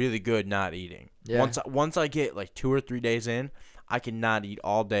do really good not eating. Yeah. Once I get like 2 or 3 days in, I can not eat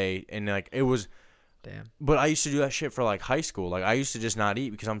all day. And like it was. Damn. But I used to do that shit for like high school. Like I used to just not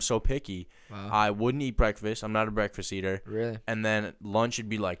eat because I'm so picky. Wow. I wouldn't eat breakfast. I'm not a breakfast eater. Really? And then lunch would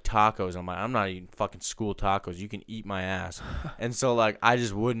be like tacos. I'm like, I'm not eating fucking school tacos. You can eat my ass. And so like I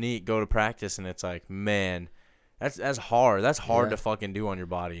just wouldn't eat, go to practice, and it's like, man, that's hard. That's hard to fucking do on your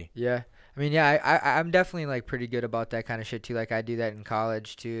body. Yeah. I mean, yeah, I'm definitely like pretty good about that kind of shit too. Like I do that in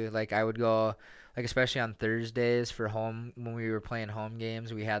college too. Like I would go, like especially on Thursdays for home when we were playing home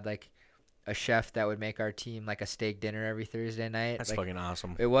games, we had like a chef that would make our team like a steak dinner every Thursday night. That's like, fucking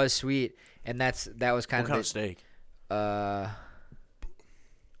awesome. It was sweet, and that was kind What kind of steak?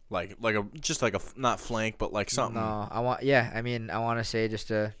 Like a just like a not flank, but like something. No, I want to say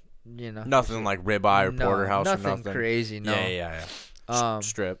just a nothing like ribeye or porterhouse or nothing crazy. No. Yeah.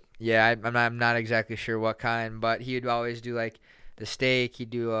 Strip. Yeah, I'm not exactly sure what kind, but he would always do like the steak.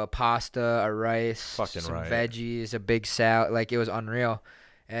 He'd do a pasta, a rice, some veggies, a big salad. Like it was unreal.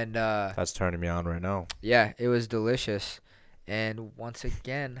 And that's turning me on right now. Yeah, it was delicious. And once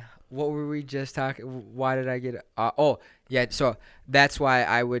again, what were we just talking? Why did I get? So that's why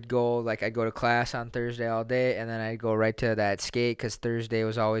I would go. Like I'd go to class on Thursday all day, and then I'd go right to that skate because Thursday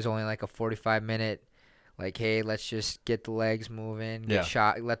was always only like a 45-minute. Like, hey, let's just get the legs moving, get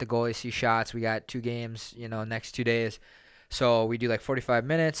shot, let the goalie see shots. We got 2 games, next 2 days, so we do like 45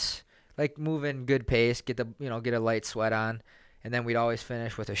 minutes, like moving good pace, get a light sweat on. And then we'd always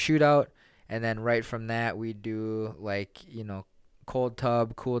finish with a shootout. And then right from that, we'd do, like, cold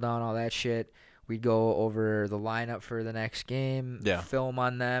tub, cool down, all that shit. We'd go over the lineup for the next game, film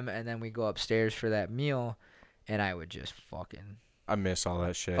on them, and then we'd go upstairs for that meal. And I would just fucking... I miss all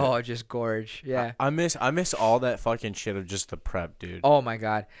that shit. Oh, just gorge. Yeah. I miss all that fucking shit of just the prep, dude. Oh, my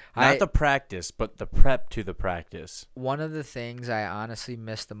God. Not the practice, but the prep to the practice. One of the things I honestly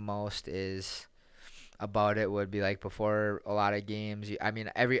miss the most is... about it would be like before a lot of games. I'm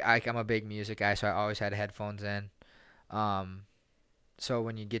a big music guy, so I always had headphones in. so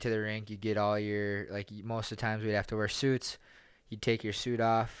when you get to the rink, you get all your, like, most of the times we'd have to wear suits. You take your suit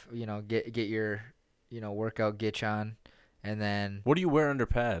off, you know, get your, you know, workout gitch on, and then. What do you wear under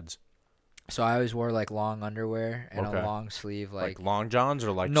pads? So I always wore like long underwear and Okay. a long sleeve, like long johns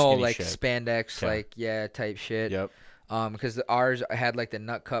or like no, skinny like shit? spandex, Okay. like type shit. Yep. Because ours had like the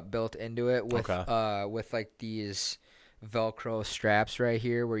nut cup built into it with Okay. with like these Velcro straps right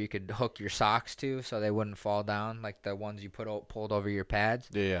here where you could hook your socks to so they wouldn't fall down, like the ones you pulled over your pads.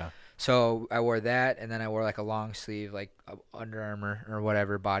 Yeah. So I wore that, and then I wore like a long sleeve, like Under Armour or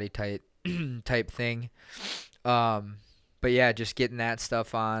whatever, body tight type thing. But yeah, just getting that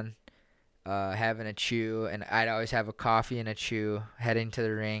stuff on, having a chew, and I'd always have a coffee and a chew heading to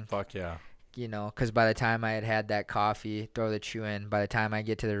the rink. Fuck yeah. You know, because by the time I had that coffee, throw the chew in, by the time I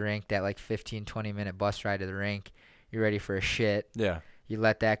get to the rink, that like 15, 20-minute bus ride to the rink, you're ready for a shit. Yeah. You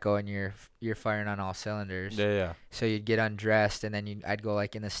let that go, and you're firing on all cylinders. Yeah. Yeah. So you'd get undressed, and then I'd go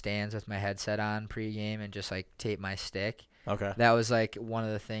like in the stands with my headset on pregame and just like tape my stick. Okay. That was like one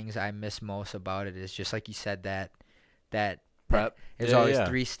of the things I miss most about it, is just like you said, that Prep. it was always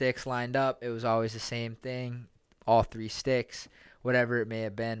 3 sticks lined up. It was always the same thing, all 3 sticks, whatever it may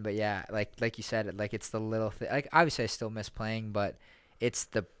have been. But yeah, like you said, like it's the little thing. Like obviously I still miss playing, but it's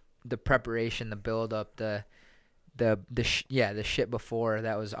the preparation, the build up, the shit before.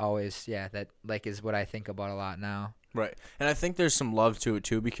 That was always that like is what I think about a lot now. Right. And I think there's some love to it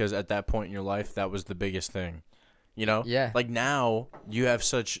too, because at that point in your life, that was the biggest thing. You know? Yeah. Like now, you have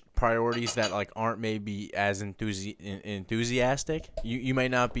such priorities that like aren't maybe as enthusiastic. You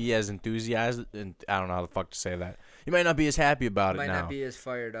might not be as enthusiastic, and I don't know how the fuck to say that. You might not be as happy about it Might now. not be as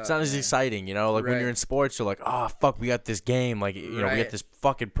fired up. It's not as exciting, you know? Like when Right. you're in sports, you're like, oh, fuck, we got this game. Like, you know, we Right. got this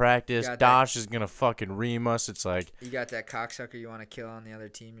fucking practice. Got that- Dosh is going to fucking ream us. It's like, You got that cocksucker you want to kill on the other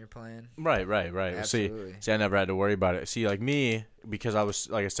team you're playing. right. Absolutely. See, I never had to worry about it. See, like me, because I was,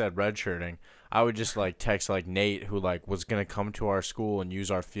 like I said, redshirting, I would just like text like Nate, who like was gonna come to our school and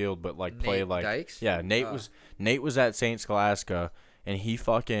use our field, but like play Nate like Dykes? yeah. Nate was at St. Scholastica, and he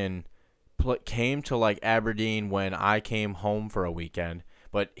fucking came to like Aberdeen when I came home for a weekend,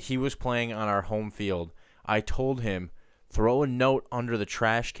 but he was playing on our home field. I told him, throw a note under the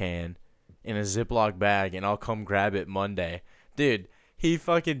trash can in a Ziploc bag, and I'll come grab it Monday. Dude, he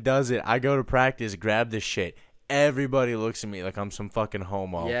fucking does it. I go to practice, grab this shit. Everybody looks at me like I'm some fucking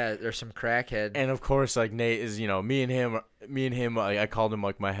homo. Yeah, there's some crackhead. And of course, like Nate is, you know, me and him. I called him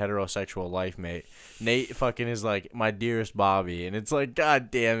like my heterosexual life mate. Nate fucking is like my dearest Bobby, and it's like, god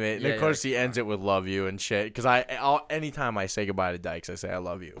damn it. And Yeah, of course, yeah. he ends it with love you and shit. Because anytime I say goodbye to Dykes, I say I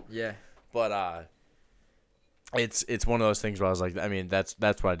love you. Yeah. But it's one of those things where I was like, I mean, that's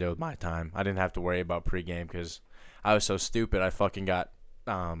what I did with my time. I didn't have to worry about pregame because I was so stupid. I fucking got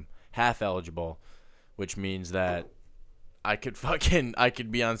half eligible, which means that I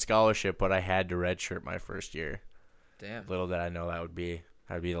could be on scholarship, but I had to redshirt my first year. Damn. Little did I know that'd be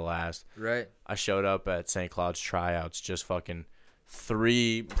the last. Right. I showed up at St. Cloud's tryouts just fucking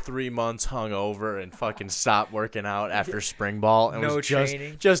 3 months hungover and fucking stopped working out after spring ball and No was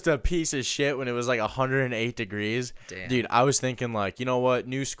training? just a piece of shit when it was like 108 degrees. Damn. Dude, I was thinking like, you know what,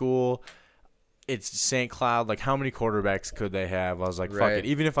 new school, it's St. Cloud. Like, how many quarterbacks could they have? I was like, fuck Right. it.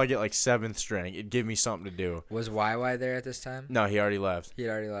 Even if I get like 7th string, it'd give me something to do. Was YY there at this time? No, he already left. He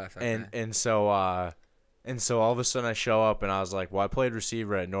had already left. Okay. And so all of a sudden I show up and I was like, well, I played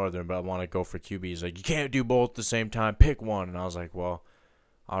receiver at Northern, but I want to go for QB. He's like, you can't do both at the same time. Pick one. And I was like, well,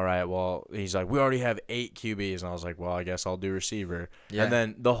 all right. Well, he's like, we already have 8 QBs. And I was like, well, I guess I'll do receiver. Yeah. And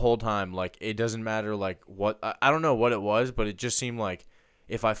then the whole time, like, it doesn't matter, like, what I don't know what it was, but it just seemed like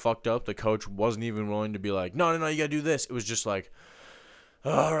if I fucked up, the coach wasn't even willing to be like, no, you got to do this. It was just like,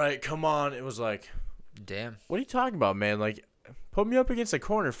 all right, come on. It was like, Damn. what are you talking about, man? Like, put me up against a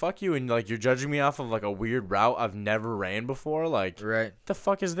corner. Fuck you. And, like, you're judging me off of, like, a weird route I've never ran before. Like, Right. the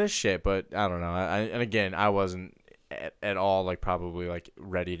fuck is this shit? But I don't know. And again, I wasn't at all, like, probably, like,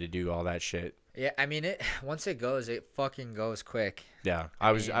 ready to do all that shit. Yeah, I mean, once it goes, it fucking goes quick. Yeah,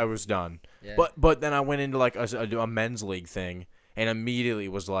 I was done. Yeah. But then I went into, like, a men's league thing and immediately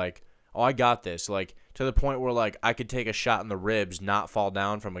was like, oh, I got this. Like, to the point where, like, I could take a shot in the ribs, not fall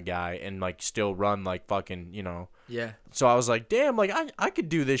down from a guy, and, like, still run, like, fucking, you know. Yeah. So I was like, damn, like, I could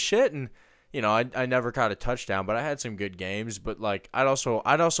do this shit. And, you know, I never caught a touchdown, but I had some good games. But, like, I'd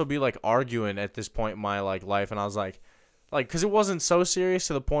also be, like, arguing at this point in my, like, life. And I was like, because it wasn't so serious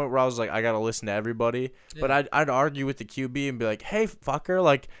to the point where I was like, I got to listen to everybody. Yeah. But I'd argue with the QB and be like, hey, fucker,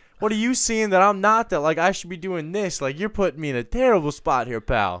 like, what are you seeing that I'm not, that, like, I should be doing this? Like, you're putting me in a terrible spot here,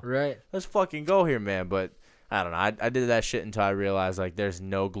 pal. Right. Let's fucking go here, man. But I don't know. I did that shit until I realized like there's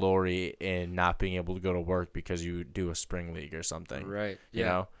no glory in not being able to go to work because you do a spring league or something. Right. You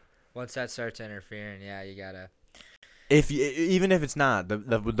know. Once that starts interfering, yeah, you gotta. Even if it's not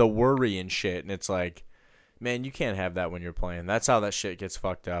the worry and shit, and it's like, man, you can't have that when you're playing. That's how that shit gets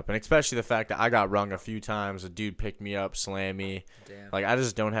fucked up, and especially the fact that I got rung a few times. A dude picked me up, slammed me. Damn. Like I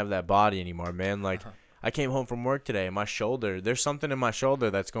just don't have that body anymore, man. Like. I came home from work today. My shoulder, there's something in my shoulder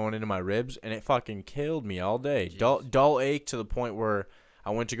that's going into my ribs, and it fucking killed me all day. Dull ache to the point where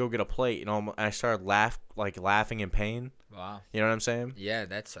I went to go get a plate, and I started laughing in pain. Wow. You know what I'm saying? Yeah,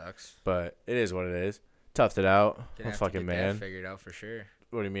 that sucks. But it is what it is. Toughed it out. Gonna I'm have fucking to get man. that figured out for sure.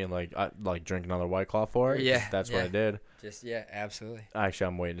 What do you mean, like drink another White Claw for it? Yeah, That's yeah. what I did. Just absolutely. Actually,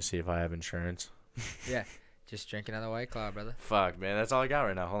 I'm waiting to see if I have insurance. Yeah, just drink another White Claw, brother. Fuck, man, that's all I got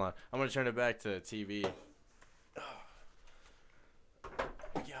right now. Hold on, I'm gonna turn it back to the TV.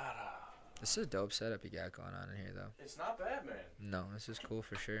 This is a dope setup you got going on in here, though. It's not bad, man. No, this is cool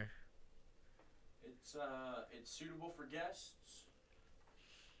for sure. It's suitable for guests.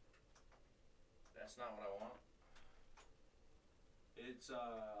 That's not what I want. It's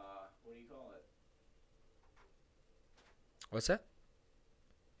what do you call it? What's that?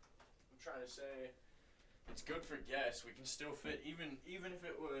 I'm trying to say it's good for guests. We can still fit even if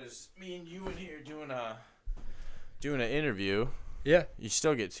it was me and you in here doing an interview. Yeah. You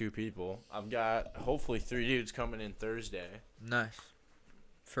still get 2 people. I've got hopefully 3 dudes coming in Thursday. Nice.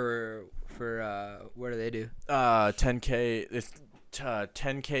 For what do they do? 10K. It's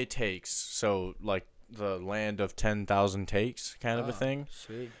 10K takes. So like the land of 10,000 takes kind of a thing.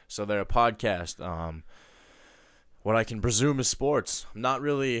 Sweet. So they're a podcast. What I can presume is sports. I don't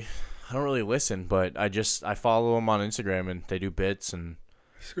really listen, but I follow them on Instagram and they do bits and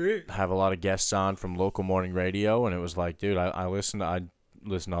Sweet. have a lot of guests on from local morning radio, and it was like, dude, I listen to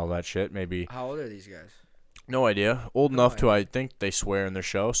all that shit. Maybe How old are these guys? no idea. Old enough to I think they swear in their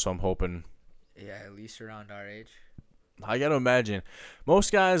show, so I'm hoping. Yeah, at least around our age. I gotta imagine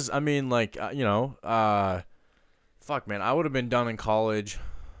most guys. I mean, like fuck, man, I would have been done in college,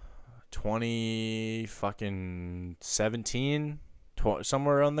 2017,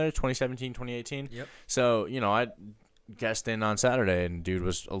 somewhere around there, 2017, 2018. Yep. So I guessed in on Saturday, and dude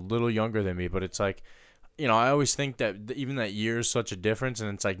was a little younger than me, but it's like, I always think that even that year is such a difference,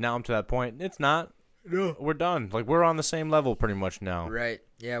 and it's like now I'm to that point. It's not. No. We're done. Like we're on the same level pretty much now. Right.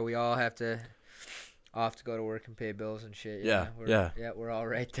 Yeah, we all have to go to work and pay bills and shit. Yeah. We're all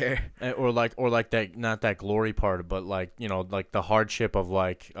right there. Or like that, not that glory part, but like like the hardship of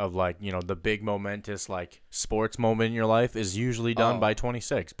like the big momentous like sports moment in your life is usually done by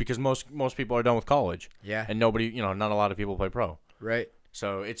 26 because most people are done with college. Yeah. And nobody, not a lot of people play pro. Right.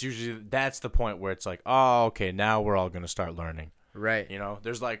 So it's usually that's the point where it's like, oh, okay, now we're all gonna start learning. Right.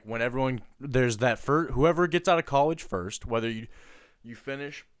 There's like when there's that whoever gets out of college first, whether you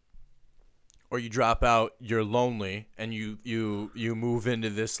finish or you drop out, you're lonely, and you move into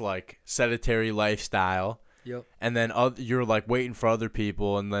this like sedentary lifestyle. Yep. And then you're like waiting for other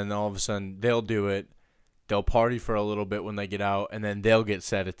people, and then all of a sudden they'll do it. They'll party for a little bit when they get out, and then they'll get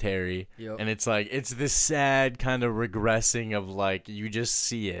sedentary. Yep. And it's like it's this sad kind of regressing of like you just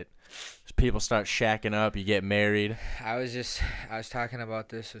see it. People start shacking up. You get married. I was talking about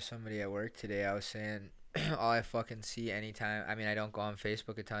this with somebody at work today. I was saying all I fucking see anytime. I mean, I don't go on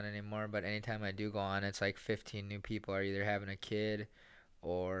Facebook a ton anymore, but anytime I do go on, it's like 15 new people are either having a kid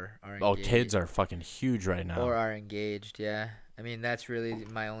or are engaged. Oh, kids are fucking huge right now. Or are engaged, yeah. I mean, that's really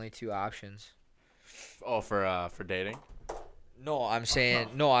my only 2 options. Oh, for dating? No, I'm saying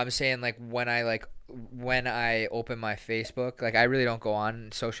like when I open my Facebook, like I really don't go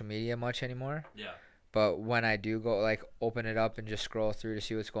on social media much anymore. Yeah. But when I do go like open it up and just scroll through to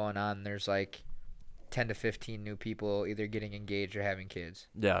see what's going on, there's like 10 to 15 new people either getting engaged or having kids.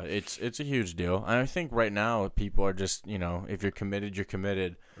 Yeah, it's a huge deal. And I think right now people are just, if you're committed, you're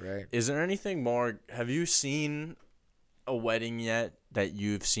committed. Right. Is there anything more? Have you seen a wedding yet that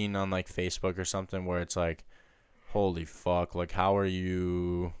you've seen on like Facebook or something where it's like, holy fuck, like how are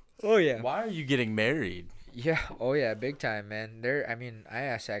you? Oh yeah. Why are you getting married? Yeah. Oh yeah, big time, man. I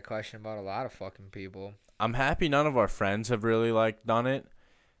asked that question about a lot of fucking people. I'm happy none of our friends have really like done it,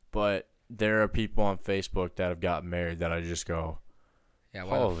 but there are people on Facebook that have gotten married that I just go, yeah,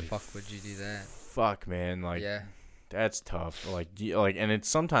 why the fuck would you do that? Fuck, man, like, yeah, that's tough. Like, and it's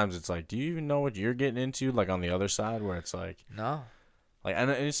sometimes it's like, do you even know what you're getting into? Like on the other side, where it's like, no, like,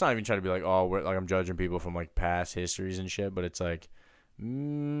 and it's not even trying to be like, oh, I'm judging people from like past histories and shit, but it's like,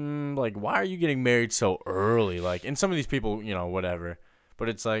 like, why are you getting married so early? Like, and some of these people, whatever, but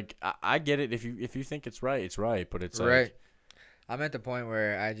it's like, I get it if you think it's right, but it's like, right. I'm at the point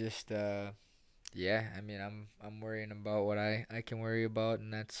where I just Yeah, I mean, I'm worrying about what I can worry about,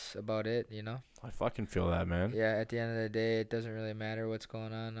 and that's about it, you know? I fucking feel that, man. Yeah, at the end of the day, it doesn't really matter what's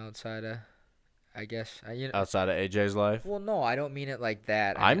going on outside of, I guess. Outside of AJ's life. Well, no, I don't mean it like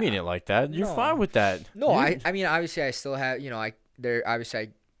that. I mean it like that. You're no. fine with that. No, I mean, obviously, I still have,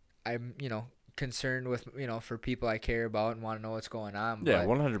 I'm, concerned with, for people I care about and want to know what's going on. Yeah,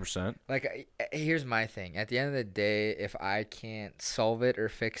 but 100%. like, here's my thing. At the end of the day, if I can't solve it or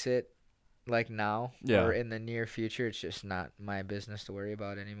fix it, like now or in the near future, it's just not my business to worry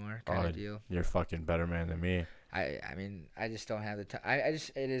about anymore, kind of deal. You're a fucking better man than me. I mean, I just don't have the time.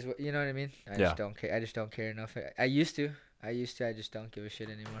 It is what, you know what I mean? I Yeah. just don't care. I just don't care enough. I used to. I just don't give a shit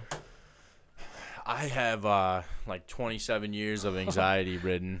anymore. I have like 27 years of anxiety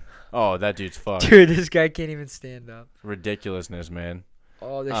ridden. Oh, that dude's fucked. Dude, this guy can't even stand up. Ridiculousness, man.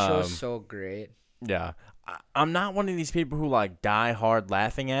 Oh, this show's so great. Yeah. I'm not one of these people who like die hard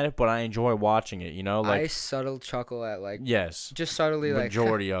laughing at it, but I enjoy watching it, you know? Like I subtle chuckle at like yes. just subtly like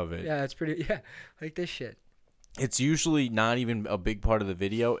Majority of it. Yeah, it's pretty like this shit. It's usually not even a big part of the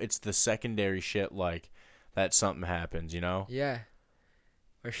video. It's the secondary shit like that something happens, you know? Yeah.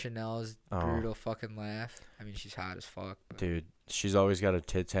 Or Chanel's brutal fucking laugh. I mean, she's hot as fuck. But. Dude, she's always got her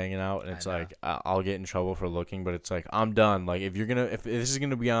tits hanging out, and it's I know. like I'll get in trouble for looking, but it's like I'm done. Like if this is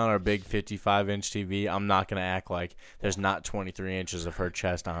gonna be on our big 55-inch TV, I'm not gonna act like there's not 23 inches of her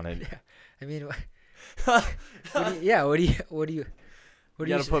chest on it. Yeah. I mean, what do you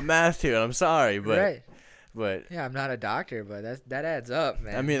gotta put math to it. I'm sorry, but right. But yeah, I'm not a doctor, but that adds up,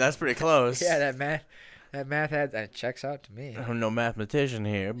 man. I mean, that's pretty close. Yeah, that math that checks out to me. I'm no mathematician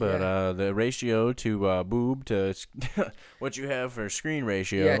here, but the ratio to boob to what you have for screen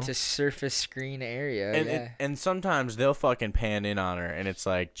ratio. Yeah, it's a surface screen area. And sometimes they'll fucking pan in on her, and it's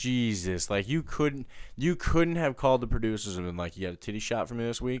like Jesus, like you couldn't have called the producers and been like, you got a titty shot for me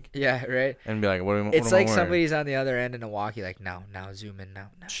this week. Yeah, right. And be like, what am I? It's like somebody's on the other end in a walkie, like now zoom in now.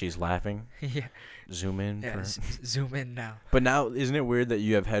 She's laughing. Yeah. Zoom in. Yeah, zoom in now. But now, isn't it weird that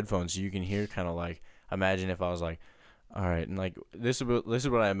you have headphones so you can hear kind of like. Imagine if I was like, all right, and like this is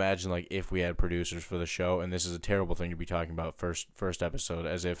what I imagine like if we had producers for the show, and this is a terrible thing to be talking about first episode,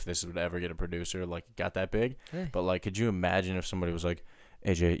 as if this would ever get a producer like got that big. Yeah. But like, could you imagine if somebody was like,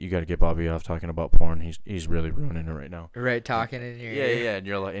 AJ, you got to get Bobby off talking about porn. He's really ruining it right now. Right, talking in your ear. Yeah, and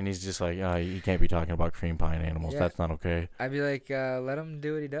you're like, and he's just like, you can't be talking about cream pie and animals. Yeah. That's not okay. I'd be like, let him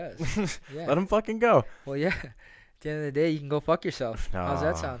do what he does. Yeah. Let him fucking go. Well, yeah. At the end of the day, you can go fuck yourself. How's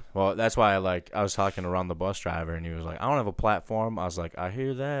that sound? Well, that's why I was talking around the bus driver, and he was like, I don't have a platform. I was like, I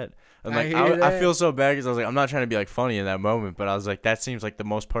hear that. And like, I feel so bad because I was like, I'm not trying to be like funny in that moment, but I was like, that seems like the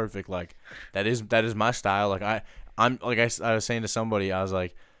most perfect. Like, that is my style. Like I'm like I was saying to somebody, I was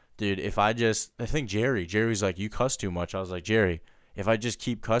like, dude, I think Jerry's like, you cuss too much. I was like, Jerry, if I just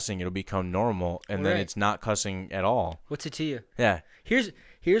keep cussing, it'll become normal, and then it's not cussing at all. What's it to you? Yeah.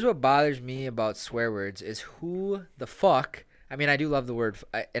 Here's what bothers me about swear words is who the fuck. I mean, I do love the word,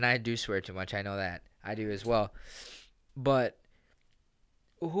 and I do swear too much. I know that. I do as well. But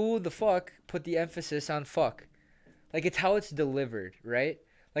who the fuck put the emphasis on fuck? Like, it's how it's delivered, right?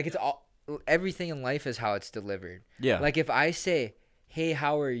 Like, it's all everything in life is how it's delivered. Yeah. Like, if I say, hey,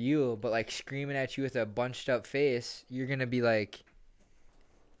 how are you? But, like, screaming at you with a bunched up face, you're going to be like,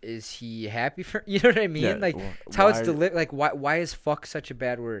 is he happy for you know what I mean? Yeah, like it's how it's delivered. Like why is fuck such a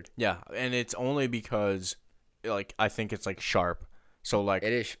bad word? Yeah, and it's only because like I think it's like sharp. So like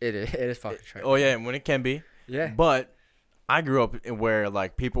it is fucking sharp. Oh yeah, and when it can be. Yeah. But I grew up where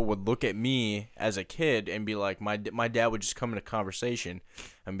like people would look at me as a kid and be like my dad would just come in a conversation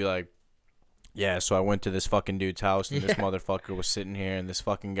and be like, yeah, so I went to this fucking dude's house and this motherfucker was sitting here and this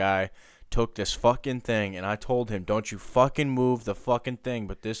fucking guy took this fucking thing and I told him, don't you fucking move the fucking thing,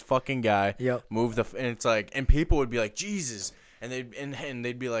 but this fucking guy moved and it's like, and people would be like, Jesus, and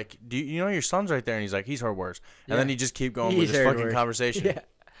they'd be like, do you know your son's right there? And he's like, he's heard worse, and then he'd just keep going with this fucking conversation. Yeah.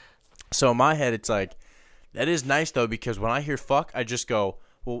 So in my head, it's like, that is nice though, because when I hear fuck, I just go,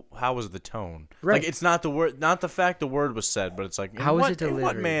 well, how was the tone? Right. Like, it's not the word, not the fact the word was said, but it's like, how was it delivered? In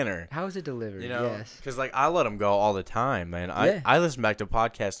what manner? How was it delivered? You know? Yes. Because, like, I let them go all the time, man. I listen back to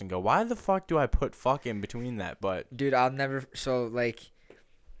podcasts and go, why the fuck do I put fuck in between that? But dude, I'll never. So, like,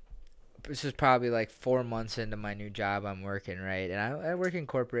 this is probably, like, 4 months into my new job I'm working, right? And I work in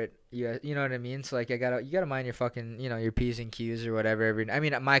corporate, you know what I mean? So, like, you gotta mind your fucking, you know, your P's and Q's or whatever. I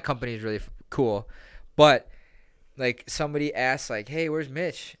mean, my company is really cool, but like somebody asked like, hey, where's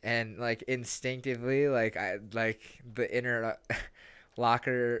Mitch? And like instinctively, like the inner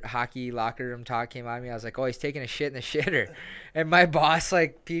hockey locker room talk came out of me. I was like, oh, he's taking a shit in the shitter. And my boss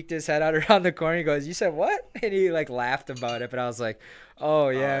like peeked his head out around the corner. He goes, you said what? And he like laughed about it. But I was like, oh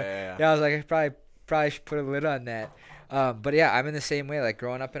yeah. I was like, I probably probably should put a lid on that. But yeah, I'm in the same way. Like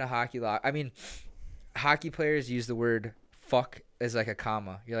growing up in a hockey locker. I mean, hockey players use the word "fuck" as like a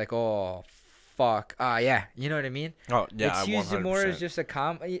comma. You're like, oh, fuck. Yeah. You know what I mean? Oh yeah, It's used more as just a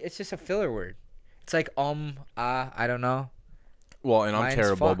it's just a filler word. It's like I don't know. Well, and I'm Mine's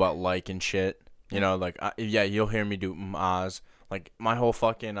terrible fuck. about like and shit. You know, like yeah, you'll hear me do ahs. Like my whole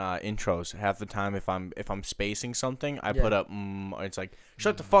fucking intros. Half the time, if I'm spacing something, I put up. It's like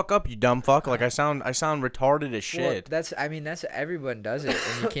shut the fuck up, you dumb fuck. Like I sound retarded as shit. Well, that's everyone does it,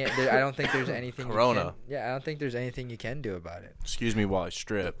 and you can't. I don't think there's anything. Corona. I don't think there's anything you can do about it. Excuse me while I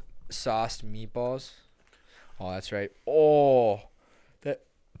strip. Sauced meatballs. Oh, that's right. Oh, that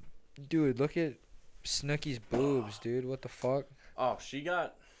dude. Look at Snooki's boobs, dude. What the fuck? Oh, she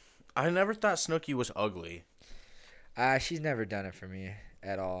got. I never thought Snooki was ugly. She's never done it for me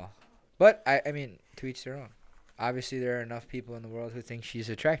at all. But I mean, to each their own. Obviously, there are enough people in the world who think she's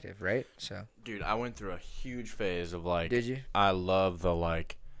attractive, right? So. Dude, I went through a huge phase of like. Did you? I love the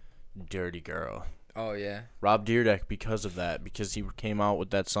like, dirty girl. Oh yeah. Rob Dyrdek because of that, because he came out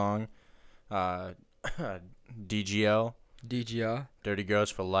with that song, DGL. DGL. Dirty Girls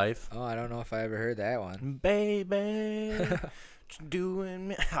for Life. Oh, I don't know if I ever heard that one. Baby, what you doing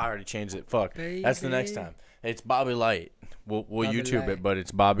me? I already changed it. Fuck. Baby. That's the next time. It's Bobby Light. We'll Bobby YouTube Light. it, but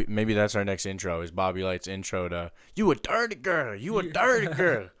it's Bobby. Maybe that's our next intro. Is Bobby Light's intro to "You a dirty girl, you a dirty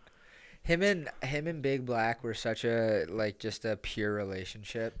girl." Him and Big Black were such a just a pure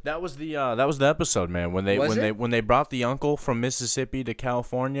relationship. That was the episode, man. When they brought the uncle from Mississippi to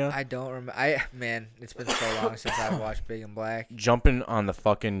California. I don't remember. Man, it's been so long since I've watched Big and Black. Jumping on the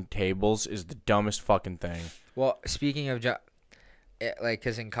fucking tables is the dumbest fucking thing. Well, speaking of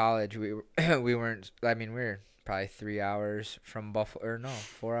because in college we weren't. I mean, we were probably 3 hours from Buffalo, or no,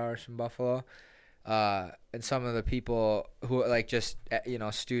 4 hours from Buffalo. And some of the people who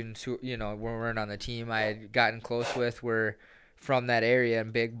students who weren't on the team I had gotten close with were from that area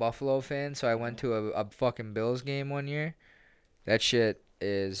and big Buffalo fans. So I went to a fucking Bills game one year. That shit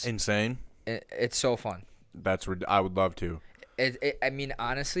is insane. It's so fun. I would love to. I mean,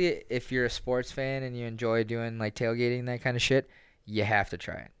 honestly, if you're a sports fan and you enjoy doing like tailgating, that kind of shit, you have to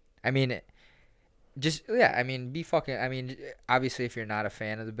try it. I mean, be fucking. I mean, obviously, if you're not a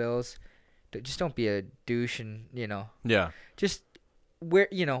fan of the Bills, just don't be a douche and Yeah. Just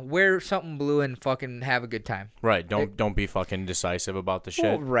wear something blue and fucking have a good time. Right. Don't be fucking decisive about the shit.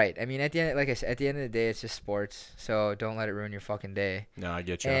 Well, right. I mean, at the end, like I said, at the end of the day, it's just sports. So don't let it ruin your fucking day. No, I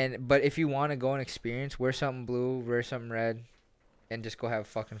get you. But if you want to go and experience, wear something blue, wear something red, and just go have a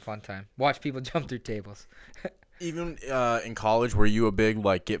fucking fun time. Watch people jump through tables. Even in college, were you a big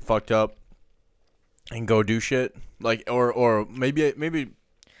like get fucked up and go do shit like or maybe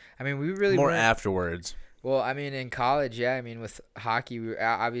I mean, we really more weren't. afterwards. Well, I mean, in college, yeah. I mean, with hockey, we were,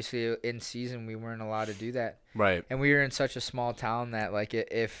 obviously in season we weren't allowed to do that. Right. And we were in such a small town that like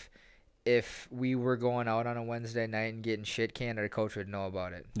if we were going out on a Wednesday night and getting shit canned, our coach would know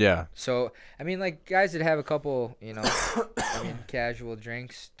about it. Yeah. So I mean, like guys that have a couple, casual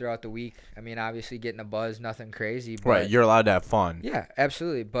drinks throughout the week. I mean, obviously getting a buzz, nothing crazy. But, right. You're allowed to have fun. Yeah,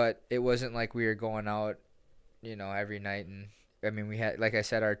 absolutely. But it wasn't like we were going out, every night. And I mean, we had, like I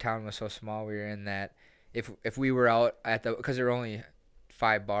said, our town was so small. We were in that. If we were out because there were only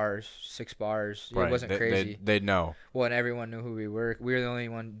 6 bars. Right. It wasn't crazy. They'd know. Well, and everyone knew who we were. We were the only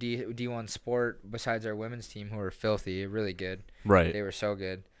one D1 sport besides our women's team who were filthy, really good. Right. They were so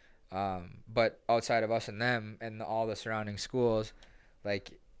good. But outside of us and them and all the surrounding schools,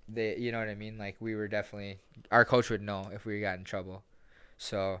 like you know what I mean? Like we were definitely, our coach would know if we got in trouble.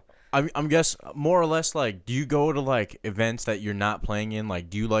 So I'm guess more or less like, do you go to like events that you're not playing in? Like,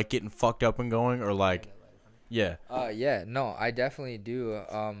 do you like getting fucked up and going, or like? Yeah. Yeah, no, I definitely do.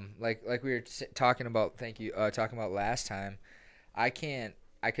 Like we were talking about, talking about last time, I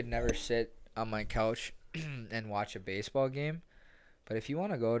could never sit on my couch and watch a baseball game. But if you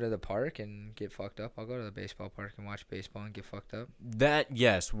want to go to the park and get fucked up, I'll go to the baseball park and watch baseball and get fucked up. That,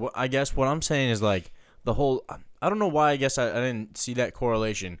 yes. I guess what I'm saying is like the whole, I don't know why I guess I didn't see that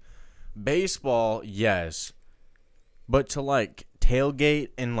correlation. Baseball, yes. But to like tailgate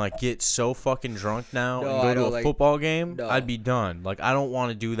and like get so fucking drunk now and go to a football game, I'd be done. Like I don't want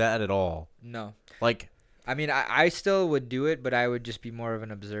to do that at all. No. Like, I mean, I still would do it, but I would just be more of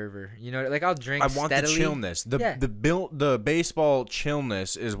an observer. Like I'll drink. I want steadily. the chillness. The baseball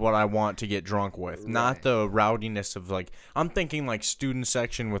chillness is what I want to get drunk with, not the rowdiness of like. I'm thinking like student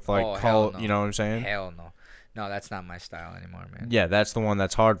section with like no. You know what I'm saying? Hell no, no, that's not my style anymore, man. Yeah, that's the one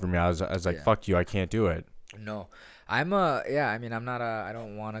that's hard for me. I was like, fuck you, I can't do it. No, I mean, I'm not I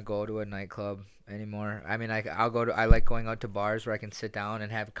don't want to go to a nightclub anymore. I mean, I like going out to bars where I can sit down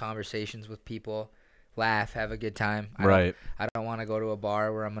and have conversations with people laugh, have a good time. Right. I don't want to go to a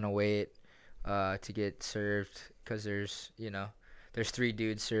bar where I'm gonna wait to get served because there's 3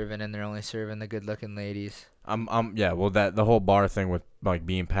 dudes serving and they're only serving the good-looking ladies. Yeah. Well, the whole bar thing with like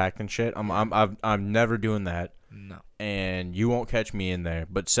being packed and shit. I'm never doing that. No. And you won't catch me in there.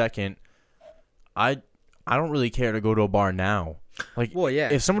 But second, I don't really care to go to a bar now. Like, well, yeah.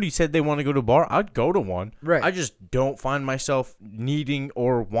 If somebody said they want to go to a bar, I'd go to one. Right. I just don't find myself needing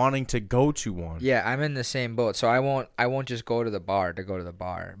or wanting to go to one. Yeah, I'm in the same boat. So I won't just go to the bar to go to the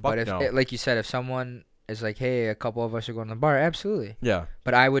bar. But if, no. like you said, if someone is like, hey, a couple of us are going to the bar, absolutely. Yeah.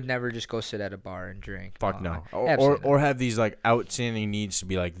 But I would never just go sit at a bar and drink. Fuck no. Absolutely Or have these like outstanding needs to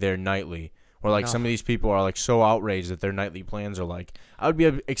be like their nightly. Or like No. some of these people are like so outraged that their nightly plans are like, I would be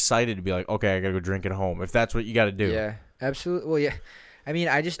excited to be like, okay, I gotta go drink at home if that's what you gotta do. Yeah, absolutely. Well, yeah. I mean,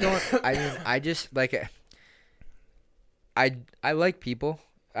 I just don't. I mean, I just like. I like people.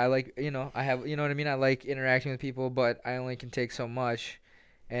 I like I have what I mean. I like interacting with people, but I only can take so much,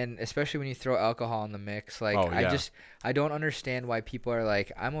 and especially when you throw alcohol in the mix. Like I don't understand why people are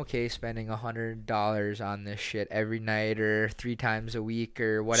like, I'm okay spending $100 on this shit every night or 3 times a week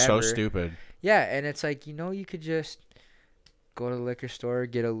or whatever. So stupid. Yeah, and it's like you could just go to the liquor store,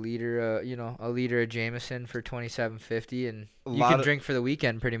 get a liter of Jameson for $27.50, and you can drink for the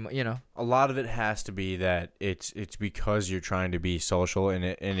weekend pretty much. A lot of it has to be that it's because you're trying to be social,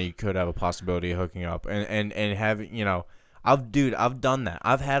 and you could have a possibility of hooking up and having I've done that.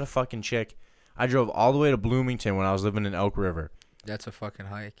 I've had a fucking chick. I drove all the way to Bloomington when I was living in Elk River. That's a fucking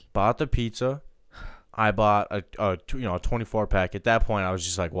hike. Bought the pizza. I bought a 24-pack. At that point, I was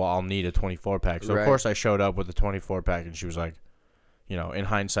just like, well, I'll need a 24-pack. So, Right. Of course, I showed up with a 24-pack, and she was like, in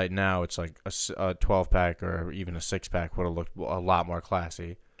hindsight now, it's like a 12-pack or even a 6-pack would have looked a lot more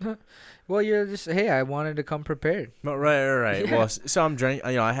classy. Well, you're just, hey, I wanted to come prepared. But right. Yeah. Well, so I'm drinking.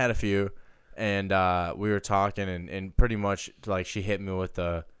 I had a few, and we were talking, and pretty much, like, she hit me with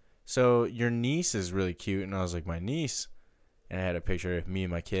so your niece is really cute. And I was like, my niece? And I had a picture of me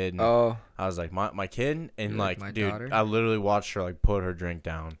and my kid. And Oh. I was like, my kid? And, Like like, my dude, daughter? I literally watched her, like, put her drink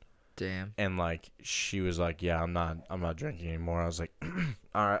down. Damn. And, like, she was like, yeah, I'm not drinking anymore. I was like,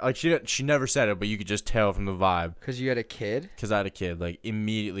 all right. Like, she never said it, but you could just tell from the vibe. Because you had a kid? Because I had a kid. Like,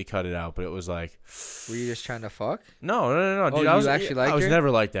 immediately cut it out. But it was like... Were you just trying to fuck? No, Oh, dude. you I was actually liked I was her?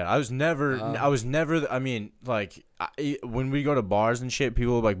 never like that. I was never. Oh. I mean, like, when we go to bars and shit,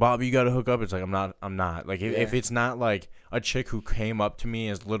 people are like, "Bobby, you gotta hook up." It's like I'm not. Like, if it's not like a chick who came up to me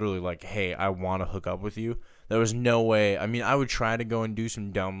as literally like, "Hey, I want to hook up with you." There was no way. I mean, I would try to go and do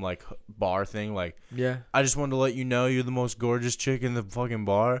some dumb like bar thing, like, Yeah. I just wanted to let you know you're the most gorgeous chick in the fucking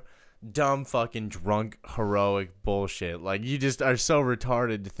bar. Dumb fucking drunk heroic bullshit. Like, you just are so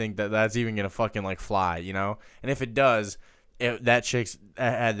retarded to think that that's even gonna fucking like fly, And if it does, that chick's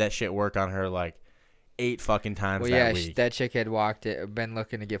had that shit work on her like 8 fucking times that week. That chick had been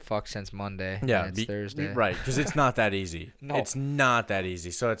looking to get fucked since Monday. Yeah, and it's Thursday. Right? Because it's not that easy. No. It's not that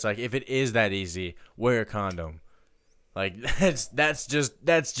easy. So it's like, if it is that easy, wear a condom. Like, that's just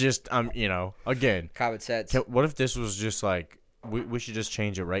again. Cobbett sets. What if this was just like, we should just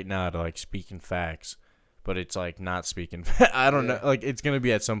change it right now to like speaking facts, but it's like not speaking. I don't know. Like, it's gonna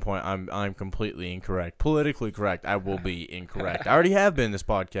be at some point. I'm completely incorrect, politically correct. I will be incorrect. I already have been this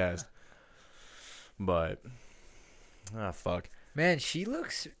podcast, but fuck. Man, she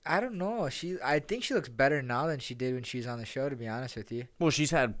looks. I don't know. I think she looks better now than she did when she was on the show. To be honest with you. Well, she's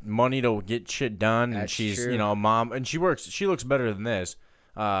had money to get shit done, and That's she's true. a mom, and she looks better than this,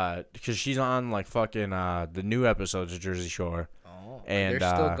 because she's on like fucking the new episodes of Jersey Shore. Oh, And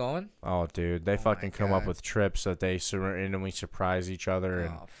they're still going. Oh, dude, they Oh fucking my come up God. with trips that they randomly surprise each other,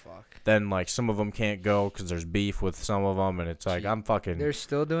 and Oh fuck. then like some of them can't go because there's beef with some of them, and it's like, Gee, I'm fucking. They're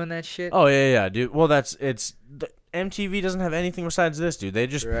still doing that shit. Oh yeah, dude. Well, MTV doesn't have anything besides this, dude. They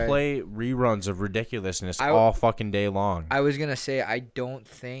just Right. play reruns of ridiculousness I- all fucking day long. I was gonna say I don't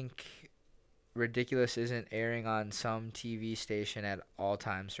think Ridiculous isn't airing on some TV station at all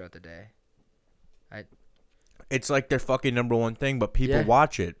times throughout the day. It's like their fucking number one thing, but people Yeah.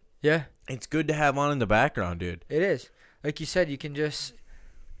 watch it. Yeah, It's good to have on in the background, dude. it is. Like you said, you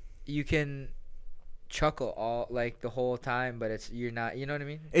can chuckle all like the whole time, but you're not. You know what I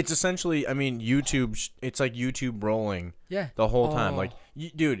mean? It's essentially, I mean, it's like YouTube rolling Yeah. the whole time. Oh. Like,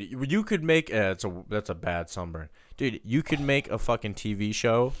 dude, you could make that's a bad sunburn, dude. You could make a fucking TV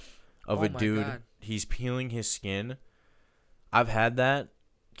show of Oh a my dude. God. He's peeling his skin. I've had that.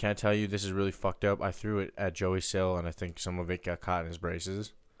 Can I tell you this is really fucked up? I threw it at Joey Sill, and I think some of it got caught in his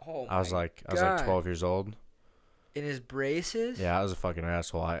braces. Oh I was my like God. 12 years old. In his braces. Yeah, I was a fucking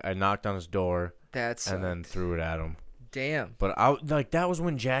asshole. I knocked on his door That's and then threw it at him. Damn. But I like that was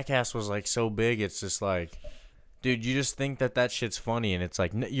when Jackass was like so big. It's just like, dude, you just think that shit's funny, and it's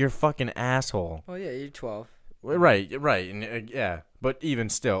like you're a fucking asshole. Oh yeah, you're 12. Right, and yeah. But even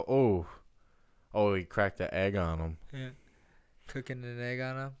still, he cracked the egg on him. Yeah. Cooking an egg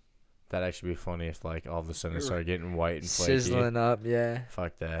on him. That'd actually be funny if like all of a sudden it started getting white and flaky. Sizzling up, yeah.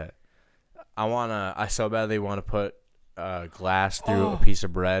 Fuck that. I so badly want to put glass through a piece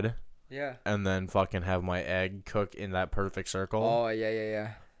of bread. Yeah. And then fucking have my egg cook in that perfect circle. Oh,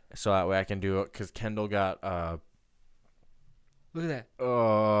 yeah. So that way I can do it. Because Kendall got, look at that.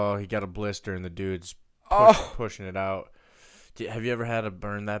 Oh, he got a blister and the dude's pushing it out. Have you ever had a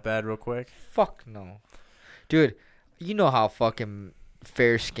burn that bad real quick? Fuck no. Dude, you know how fucking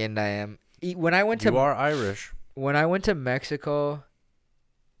fair-skinned I am. When I went to... You are Irish. When I went to Mexico,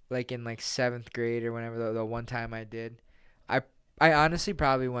 like in like 7th grade or whenever, the one time I did, I honestly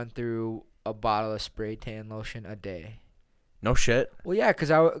probably went through a bottle of spray tan lotion a day. No shit. Well, yeah,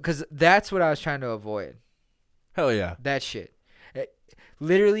 because that's what I was trying to avoid. Hell yeah. That shit.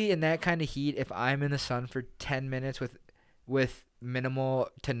 Literally in that kind of heat, if I'm in the sun for 10 minutes with minimal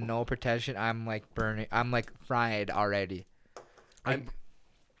to no protection, I'm like burning. I'm like fried already. I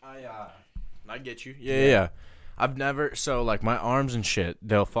get you. Yeah. I've never, so like my arms and shit,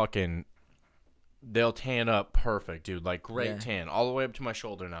 they'll tan up perfect, dude. Like great tan, all the way up to my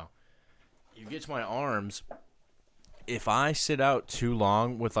shoulder now. You get to my arms, if I sit out too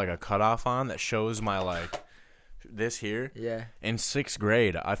long with like a cutoff on that shows my like this here. Yeah. In 6th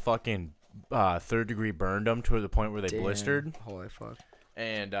grade, I fucking 3rd degree burned them to the point where they blistered. Holy fuck.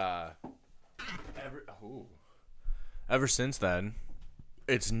 And ever since then,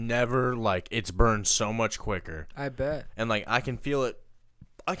 it's never like it's burned so much quicker. I bet. And like I can feel it.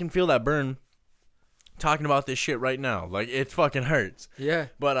 I can feel that burn talking about this shit right now. Like it fucking hurts. Yeah.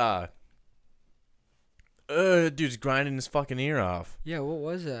 But dude's grinding his fucking ear off. Yeah, what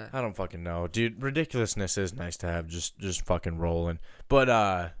was that? I don't fucking know. Dude, ridiculousness is nice to have, just fucking rolling.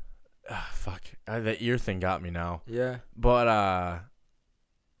 But fuck. That ear thing got me now. Yeah. But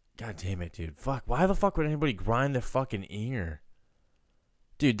God damn it, dude. Fuck. Why the fuck would anybody grind their fucking ear?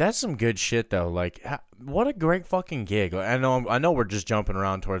 Dude, that's some good shit though. Like, what a great fucking gig. I know we're just jumping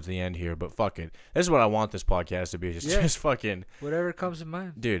around towards the end here, but fuck it. This is what I want this podcast to be. Just fucking whatever comes to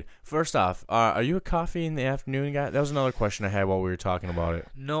mind. Dude, first off, are you a coffee in the afternoon guy? That was another question I had while we were talking about it.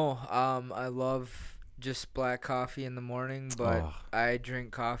 No, I love just black coffee in the morning, but I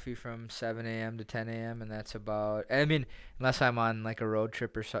drink coffee from 7 a.m. to 10 a.m. and that's about. I mean, unless I'm on like a road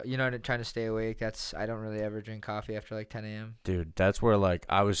trip or so, trying to stay awake. I don't really ever drink coffee after like 10 a.m. Dude, that's where like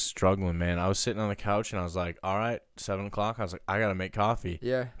I was struggling, man. I was sitting on the couch and I was like, all right, 7 o'clock. I was like, I gotta make coffee.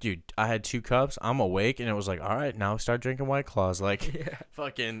 Yeah. Dude, I had 2 cups. I'm awake and it was like, all right, now start drinking White Claws. Like,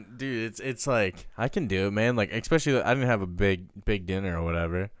 fucking, dude, it's like I can do it, man. Like, especially I didn't have a big dinner or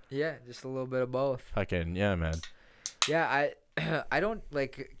whatever. Yeah, just a little bit of both. Fucking yeah, man. Yeah, I don't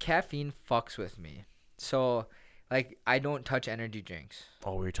like caffeine fucks with me. So, like, I don't touch energy drinks.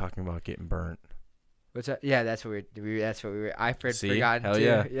 Oh, we were talking about getting burnt. What's that? Yeah, that's what we were. I forgot Hell to.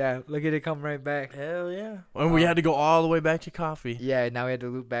 Yeah. Yeah, look at it come right back. Hell yeah. And we had to go all the way back to coffee. Yeah, now we had to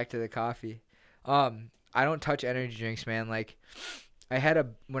loop back to the coffee. I don't touch energy drinks, man. Like,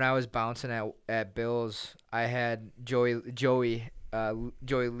 when I was bouncing at Bill's, I had Joey Lee.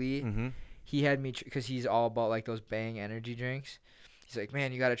 Mm-hmm. He had me because he's all about like those Bang energy drinks. He's like,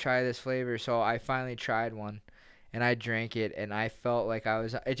 man, you got to try this flavor. So I finally tried one, and I drank it, and I felt like I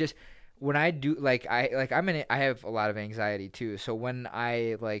was. It just when I do I have a lot of anxiety too. So when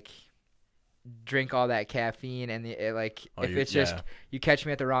I like drink all that caffeine and you catch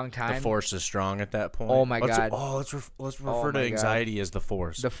me at the wrong time, the force is strong at that point. Oh my god. Let's refer to anxiety as the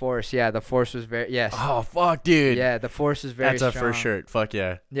force. The force, yeah, the force was very Oh fuck, dude. Yeah, the force was very strong. That's a for sure. Fuck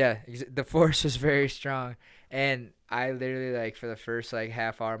yeah. Yeah, the force was very strong, and I literally like for the first like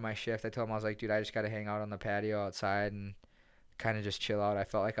half hour of my shift, I told him I was like, dude, I just got to hang out on the patio outside and kind of just chill out. I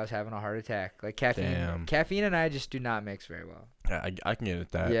felt like I was having a heart attack. Like caffeine and I just do not mix very well. Yeah, I can get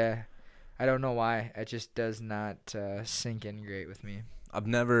at that. Yeah. I don't know why. It just does not sink in great with me.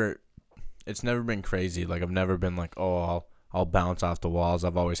 It's never been crazy. Like, I've never been like, oh, I'll bounce off the walls.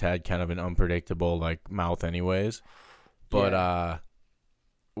 I've always had kind of an unpredictable, like, mouth anyways. But,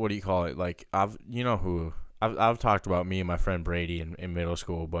 what do you call it? Like, I've talked about me and my friend Brady in middle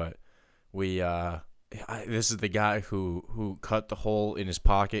school, but this is the guy who cut the hole in his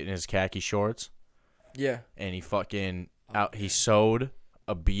pocket in his khaki shorts. Yeah. And he sewed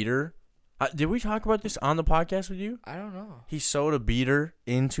a beater. Did we talk about this on the podcast with you? I don't know. He sewed a beater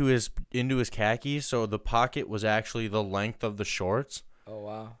into his khakis, so the pocket was actually the length of the shorts. Oh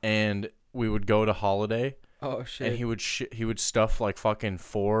wow! And we would go to Holiday, Oh shit. And he would stuff like fucking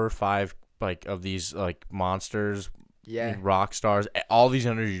 4 or 5 like of these like monsters, Yeah. rock stars, all these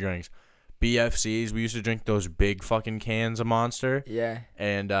energy drinks, BFCs. We used to drink those big fucking cans of Monster. Yeah.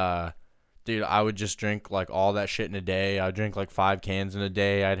 And dude, I would just drink like all that shit in a day. I'd drink like 5 cans in a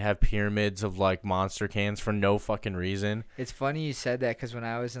day. I'd have pyramids of like Monster cans for no fucking reason. It's funny you said that because when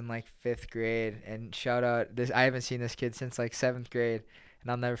I was in like 5th grade, and shout out this, I haven't seen this kid since like 7th grade,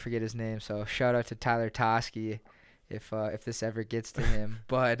 and I'll never forget his name. So shout out to Tyler Toski, if this ever gets to him.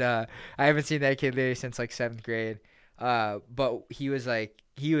 But I haven't seen that kid literally since like 7th grade. But he was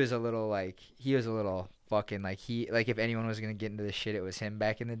a little fucking like if anyone was gonna get into this shit, it was him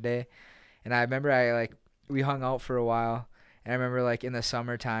back in the day. And I remember we hung out for a while, and I remember like in the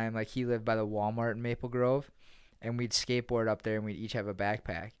summertime, like he lived by the Walmart in Maple Grove, and we'd skateboard up there, and we'd each have a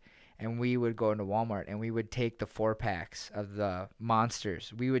backpack, and we would go into Walmart, and we would take the 4-packs of the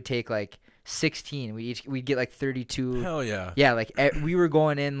Monsters. We would take like 16. We'd get like 32. Hell yeah. Yeah, like we were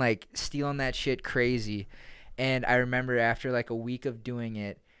going in like stealing that shit crazy. And I remember after like a week of doing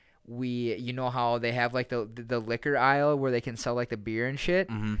it, you know how they have like the liquor aisle where they can sell like the beer and shit.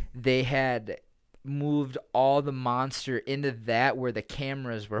 Mm-hmm. They had moved all the Monster into that where the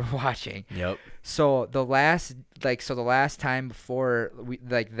cameras were watching. Yep. So the last time before we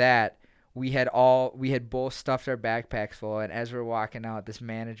had both stuffed our backpacks full, and as we're walking out, this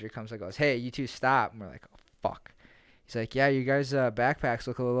manager comes and goes, "Hey, you two stop." And we're like, "Oh fuck." He's like, "Yeah, you guys' backpacks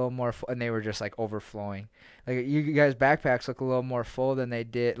look a little more full," and they were just like overflowing. Like, you guys' backpacks look a little more full than they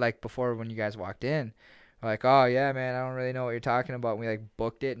did like before when you guys walked in. We're like, "Oh yeah, man, I don't really know what you're talking about." And we like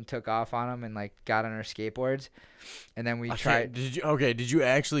booked it and took off on them and like got on our skateboards, and then we tried. Did you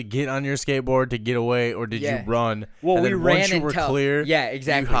actually get on your skateboard to get away, or did you run? Well, and we then ran once you were until clear. Yeah,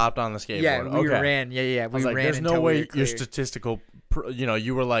 exactly. You hopped on the skateboard. Yeah, we okay. ran. Yeah. We ran. There's until no way we were clear. your statistical.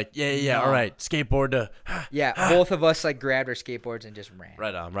 You were like, yeah, No. all right, skateboard to. Yeah, both of us like grabbed our skateboards and just ran.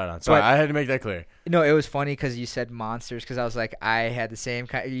 Right on. Sorry, I had to make that clear. No, it was funny because you said Monsters, because I was like, I had the same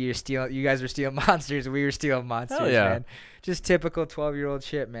kind. You guys were stealing Monsters, we were stealing Monsters, Hell yeah. man. Just typical 12-year-old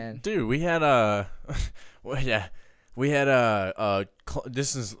shit, man. Dude, we had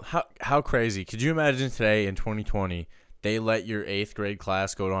this is how crazy. Could you imagine today in 2020? They let your 8th grade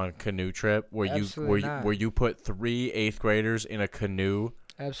class go on a canoe trip where you put 3 8th graders in a canoe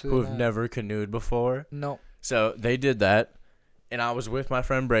Absolutely who've never canoed before. No. So they did that, and I was with my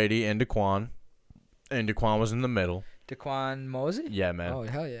friend Brady and Daquan was in the middle. Daquan Mosey? Yeah, man. Oh,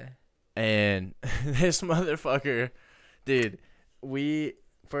 hell yeah. And this motherfucker, dude,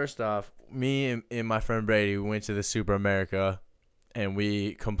 first off, me and my friend Brady, we went to the Super America, and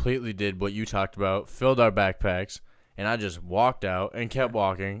we completely did what you talked about, filled our backpacks. And I just walked out and kept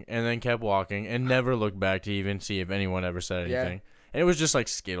walking and then kept walking and never looked back to even see if anyone ever said anything. Yeah. And it was just like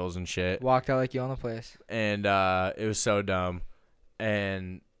Skittles and shit. Walked out like you own the place. And it was so dumb.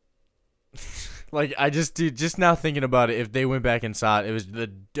 And like just now thinking about it, if they went back inside, it was the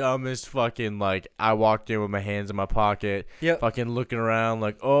dumbest fucking, like, I walked in with my hands in my pocket, fucking looking around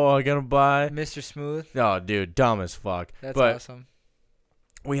like, oh, I gotta buy Mr. Smooth. Oh, dude, dumb as fuck. That's awesome.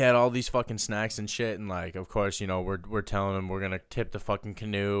 We had all these fucking snacks and shit, and like, of course, we're telling them we're gonna tip the fucking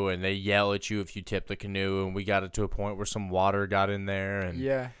canoe, and they yell at you if you tip the canoe, and we got it to a point where some water got in there, and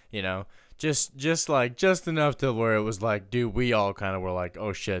just enough to where it was like, dude, we all kind of were like,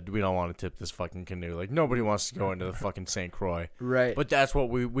 oh shit, we don't want to tip this fucking canoe. Like, nobody wants to go into the fucking St. Croix, right? But that's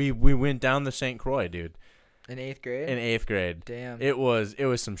what we went down the St. Croix, dude. In 8th grade. In 8th grade. Damn. It was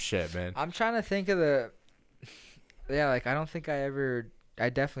some shit, man. I'm trying to think of I don't think I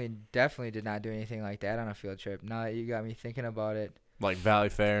definitely did not do anything like that on a field trip. Now that you got me thinking about it. Like Valley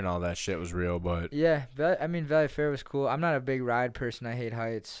Fair and all that shit was real, but... Yeah, Valley Fair was cool. I'm not a big ride person. I hate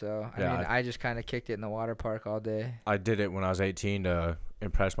heights, so... I just kind of kicked it in the water park all day. I did it when I was 18 to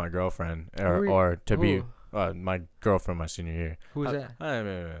impress my girlfriend, or to be my girlfriend my senior year. Who was that?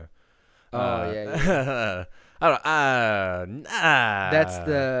 Yeah. I don't. That's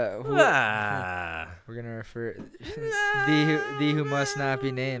the. We're gonna refer the who must not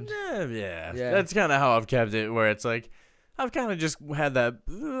be named. Yeah. That's kind of how I've kept it, where it's like, I've kind of just had that,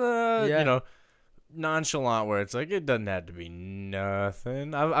 nonchalant, where it's like, it doesn't have to be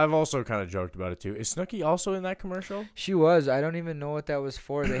nothing. I've also kind of joked about it too. Is Snooki also in that commercial? She was. I don't even know what that was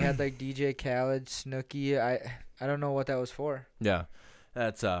for. They had like DJ Khaled, Snooki. I don't know what that was for. Yeah,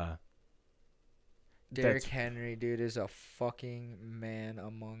 that's Derrick Henry, dude, is a fucking man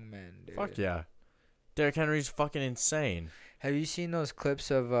among men, dude. Fuck yeah. Derrick Henry's fucking insane. Have you seen those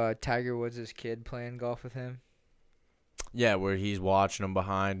clips of Tiger Woods' kid playing golf with him? Yeah, where he's watching them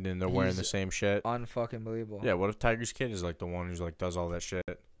behind and they're wearing the same shit. Unfucking believable. Yeah, what if Tiger's kid is like the one who's like does all that shit?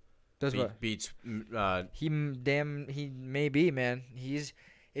 Does what? Beats. He may be, man. He's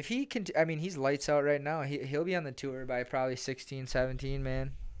if he can. I mean, he's lights out right now. He'll be on the tour by probably 16, 17,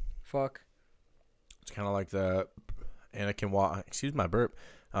 man. Fuck. It's kind of like the Anakin Walker. Excuse my burp.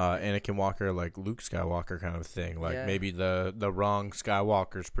 Anakin Walker, like Luke Skywalker kind of thing. Like maybe the wrong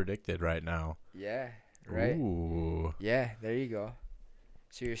Skywalker's predicted right now. Yeah. Right. Ooh. Yeah. There you go.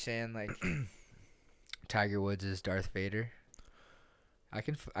 So you're saying like Tiger Woods is Darth Vader? I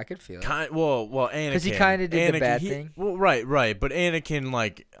could feel it. Well, Anakin. Because he kind of did the bad thing. Well, right. But Anakin,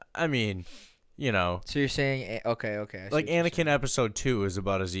 like, I mean, you know. So you're saying, okay. Like, Anakin episode 2 is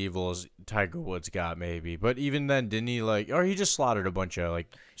about as evil as Tiger Woods got, maybe. But even then, didn't he, like, or he just slaughtered a bunch of,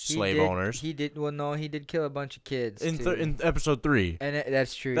 like, slave owners. He did, well, no, he did kill a bunch of kids, in episode 3. And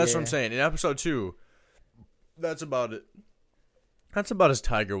that's true, That's what I'm saying. In episode 2, that's about it. That's about as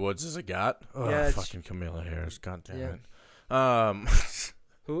Tiger Woods as it got. Oh, yeah, fucking Camilla Harris. God damn it.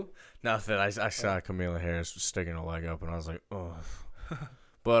 Who? Nothing. I saw Camilla Harris sticking her leg up, and I was like, oh.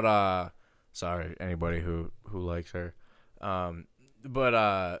 But sorry, anybody who likes her. God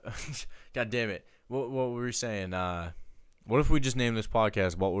damn it. What were we saying? What if we just named this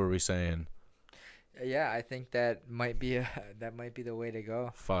podcast? What were we saying? Yeah, I think that might be the way to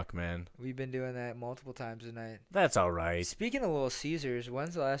go. Fuck, man. We've been doing that multiple times tonight. That's all right. Speaking of Little Caesars,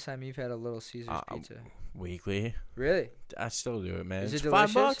 when's the last time you've had a Little Caesars pizza? Weekly. Really? I still do it, man. Is it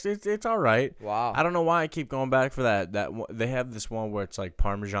 $5. delicious? It's all right. Wow. I don't know why I keep going back for that. They have this one where it's like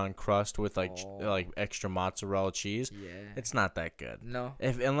Parmesan crust with like extra mozzarella cheese. Yeah. It's not that good. No.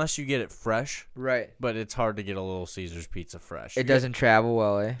 Unless you get it fresh. Right. But it's hard to get a Little Caesars pizza fresh. It doesn't travel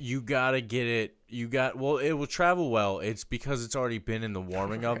well, eh? You gotta get it. It will travel well. It's because it's already been in the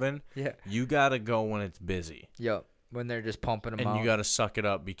warming oven. Yeah. You gotta go when it's busy. Yep. When they're just pumping them out. And you gotta suck it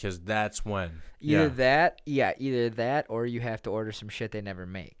up because that's when. Either that or you have to order some shit they never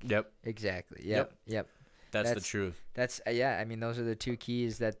make. Yep. Exactly. Yep. That's the truth. That's I mean, those are the two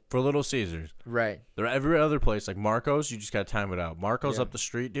keys that for Little Caesars. Right. There every other place like Marco's, you just gotta time it out. Marco's up the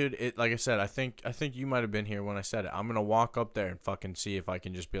street, dude. It like I said, I think you might have been here when I said it. I'm gonna walk up there and fucking see if I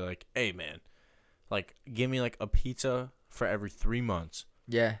can just be like, hey man, like give me like a pizza for every 3 months.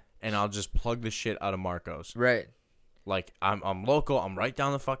 Yeah. And I'll just plug the shit out of Marco's. Right. Like I'm local. I'm right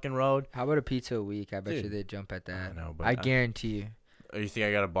down the fucking road. How about a pizza a week? I bet you they'd jump at that. I know, but I guarantee you. You think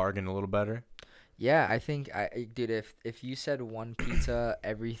I got to bargain a little better? Yeah, I think dude. If you said one pizza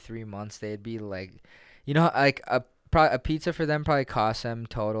every 3 months, they'd be like, you know, like a pizza for them probably costs them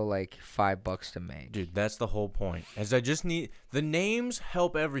total like $5 to make. Dude, that's the whole point. As I just need the names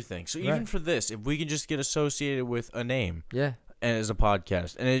help everything. So even for this, if we can just get associated with a name, and as a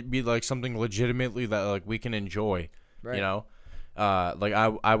podcast, and it'd be like something legitimately that like we can enjoy. Right. You know, like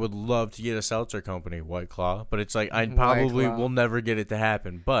I would love to get a seltzer company, White Claw, but it's like I probably will never get it to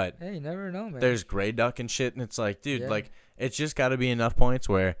happen. But hey, you never know, man. There's Grey Duck and shit, and it's like, dude, like it's just got to be enough points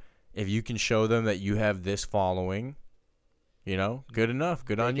where if you can show them that you have this following, you know, good enough,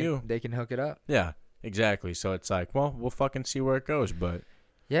 good on you. They can hook it up. Yeah, exactly. So it's like, well, we'll fucking see where it goes, but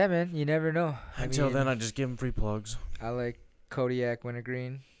yeah, man, you never know. Until then, I just give them free plugs. I like Kodiak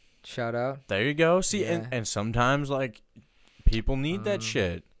Wintergreen. Shout out. There you go. See, and sometimes, like, people need that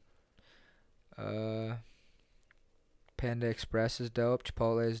shit. Panda Express is dope.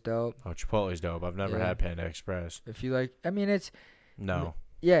 Chipotle is dope. Oh, Chipotle's dope. I've never had Panda Express. If you like, I mean, it's... No.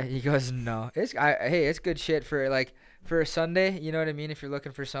 Yeah, he goes, no. Hey, it's good shit for, like, for a Sunday, you know what I mean? If you're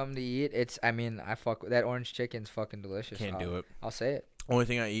looking for something to eat, I fuck with that orange chicken's fucking delicious. Can't do it. I'll say it. Only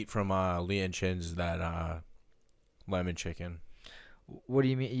thing I eat from Lee and Chin's is that lemon chicken. What do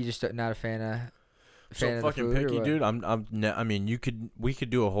you mean? You just not a fan of? So fucking picky, dude. I mean, we could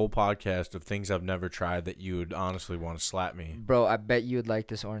do a whole podcast of things I've never tried that you would honestly want to slap me. Bro, I bet you would like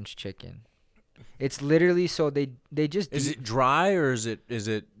this orange chicken. It's literally so they just. Is it dry or is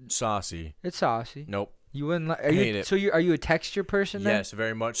it saucy? It's saucy. Nope. You wouldn't like. Hate it. So are you a texture person then? Yes,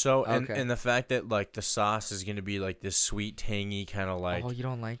 very much so. Okay. And the fact that like the sauce is gonna be like this sweet, tangy kind of like. Oh, you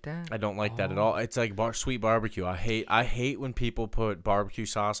don't like that? I don't like that at all. It's like sweet barbecue. I hate when people put barbecue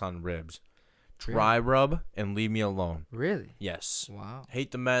sauce on ribs. Dry rub and leave me alone. Really? Yes. Wow.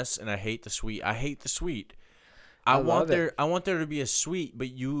 Hate the mess and I hate the sweet. I want there to be a sweet,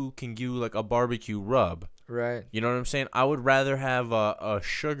 but you can do like a barbecue rub. Right. You know what I'm saying? I would rather have a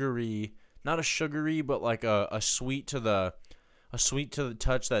sugary. Not a sugary, but like a sweet to the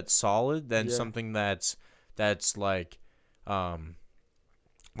touch that's solid than something that's like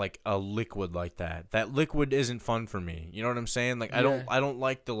a liquid like that. That liquid isn't fun for me. You know what I'm saying? Like I don't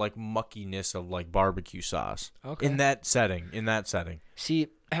like the like muckiness of like barbecue sauce. Okay. In that setting. See,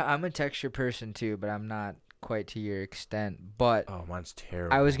 I'm a texture person too, but I'm not quite to your extent, but Oh, mine's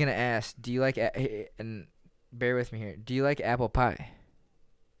terrible. I was gonna ask, do you like and bear with me here? Do you like apple pie?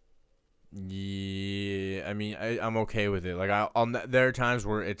 Yeah, I mean, I'm okay with it. Like, there are times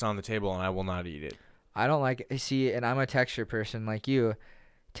where it's on the table and I will not eat it. I don't like see, and I'm a texture person like you.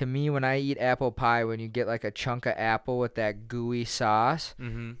 To me, when I eat apple pie, when you get like a chunk of apple with that gooey sauce,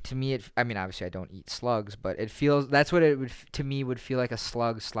 to me, I mean, obviously I don't eat slugs, but it feels that's what it would to me would feel like a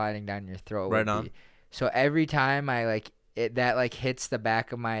slug sliding down your throat. Right on. So every time I like it, that like hits the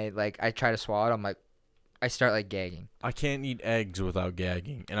back of my like, I try to swallow it. I'm like, I start like gagging. I can't eat eggs without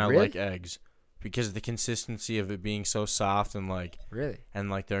gagging, and I Really? like eggs because of the consistency of it being so soft and like Really? and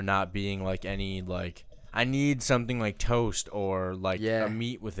like there not being like any like. I need something like toast or like a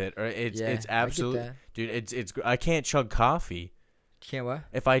meat with it, or it's absolutely, dude. It's I can't chug coffee. Can't what?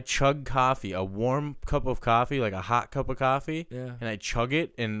 If I chug coffee, a warm cup of coffee, like a hot cup of coffee, Yeah. and I chug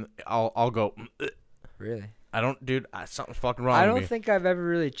it, and I'll go. Really? I don't, dude. Something's fucking wrong. I with don't me. think I've ever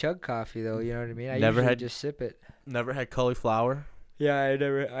really chugged coffee though. You know what I mean? I Never usually had- just sip it. Never had cauliflower. Yeah, I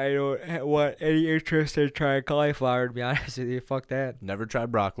don't want any interest in trying cauliflower. To be honest with you, fuck that. Never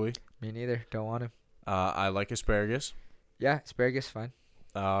tried broccoli. Me neither. Don't want to. I like asparagus. Yeah, asparagus fine.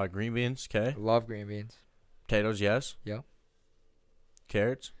 Green beans, okay. Love green beans. Potatoes, yes. Yeah.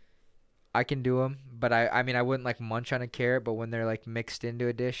 Carrots. I can do them, but I mean I wouldn't like munch on a carrot, but when they're like mixed into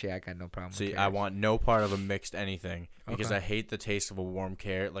a dish, yeah, I got no problem. See, with I carrots. want no part of a mixed anything because Okay. I hate the taste of a warm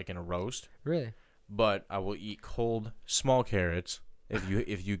carrot, like in a roast. Really. But I will eat cold, small carrots if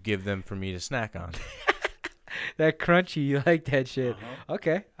you give them for me to snack on. That crunchy, you like that shit.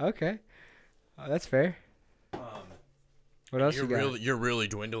 Okay. Oh, that's fair. What else you got? You're really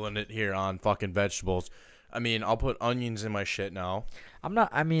dwindling it here on fucking vegetables. I mean, I'll put onions in my shit now. I'm not.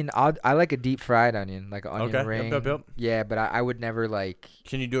 I mean, I like a deep fried onion, like an onion Okay, ring. yep. Yeah, but I would never like.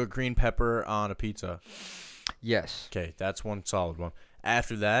 Can you do a green pepper on a pizza? Yes. Okay, that's one solid one.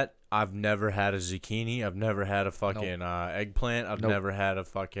 After that, I've never had a zucchini. I've never had a fucking eggplant. I've Nope. never had a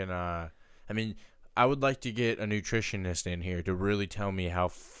fucking. I mean, I would like to get a nutritionist in here to really tell me how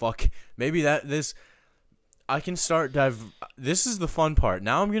maybe this. I can start This is the fun part.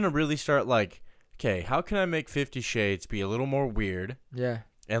 Now I'm gonna really start like, okay, how can I make 50 Shades be a little more weird? Yeah.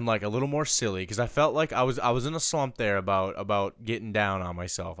 And like a little more silly, because I felt like I was in a slump there about getting down on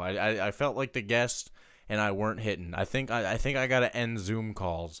myself. I felt like the guest and I weren't hitting. I think I gotta end Zoom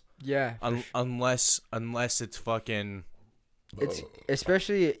calls. Yeah. Unless it's fucking. It's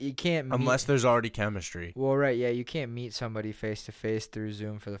especially you can't. Unless there's already chemistry. Well, right, yeah, you can't meet somebody face to face through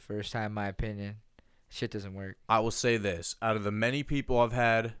Zoom for the first time. In my opinion, shit doesn't work. I will say this: out of the many people I've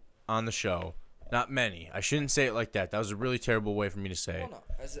had on the show, not many. I shouldn't say it like that. That was a really terrible way for me to say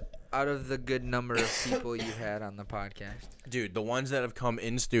it. Out of the good number of people you had on the podcast, Dude, the ones that have come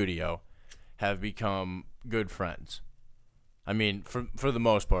in studio have become good friends. I mean, for the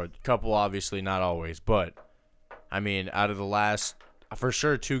most part, couple obviously not always, but I mean, out of the last, for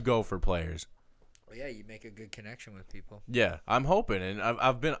sure, 2 Gopher players. well, yeah, you make a good connection with people. Yeah, I'm hoping, and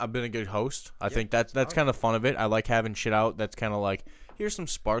I've been a good host. I think that's kind of fun of it. I like having shit out that's kind of like, here's some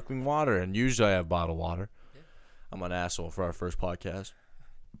sparkling water, and usually I have bottled water. Yeah. I'm an asshole for our first podcast.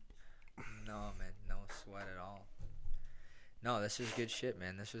 No, man, no sweat at all. No, this is good shit,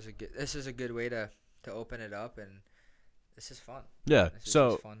 man. This is a good way to open it up, and this is fun. Yeah, This is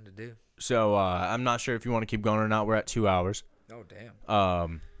so just fun to do. so I'm not sure if you want to keep going or not. We're at 2 hours. Oh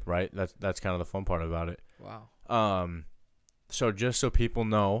damn! Right. That's kind of the fun part about it. Wow. So just so people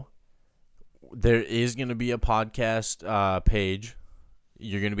know, there is going to be a podcast page.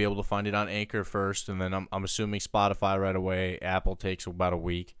 You're going to be able to find it on Anchor first, and then I'm assuming Spotify right away. Apple takes about a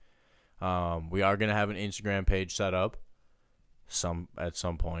week. We are going to have an Instagram page set up at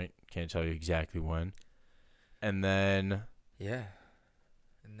some point. Can't tell you exactly when. And then Yeah.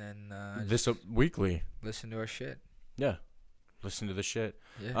 And then this weekly. listen to our shit. Yeah. Listen to the shit.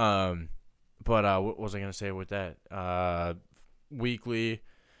 Yeah. But what was I gonna say with that? Weekly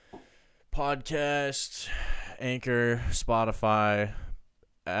podcast, Anchor, Spotify,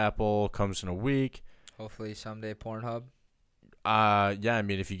 Apple comes in a week. Hopefully someday Pornhub. Yeah. I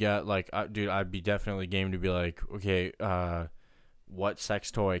mean, if you got like, dude, I'd be definitely game to be like, okay, what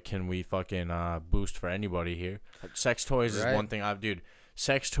sex toy can we fucking boost for anybody here? Sex toys is Right. one thing dude.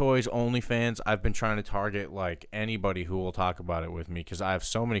 Sex toys, OnlyFans. I've been trying to target like anybody who will talk about it with me because I have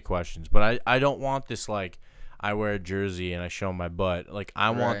so many questions. But I don't want this like I wear a jersey and I show my butt. Like I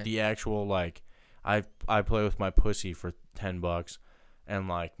want Right. the actual like I play with my pussy for $10 and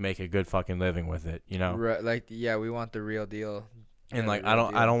like make a good fucking living with it. You know. Right, like yeah, we want the real deal. And Yeah, like the I real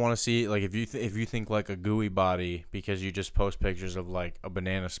don't deal. want to see like if you think like a gooey body because you just post pictures of like a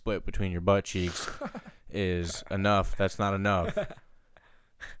banana split between your butt cheeks is enough. That's not enough.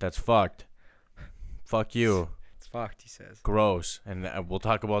 That's fucked. Fuck you. It's fucked, he says. Gross. And we'll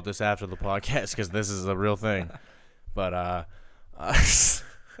talk about this after the podcast because this is a real thing. But I've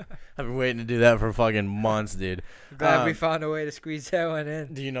been waiting to do that for fucking months, dude. Glad we found a way to squeeze that one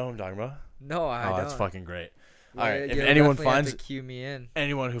in. Do you know what I'm talking about? No, I don't. That's fucking great. Well, All right, if you'll anyone definitely have finds to cue me in.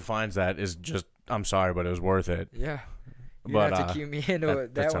 anyone who finds that is just, I'm sorry, but it was worth it. Yeah. You But have to cue me into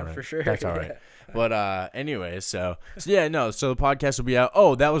that's that all one right. for sure. That's all right. But anyways, so yeah, no. So the podcast will be out.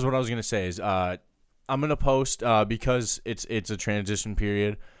 Oh, that was what I was gonna say. Is I'm gonna post because it's a transition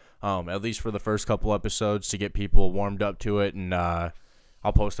period. At least for the first couple episodes to get people warmed up to it, and I'll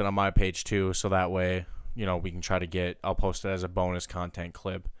post it on my page too. So that way, we can try to get. I'll post it as a bonus content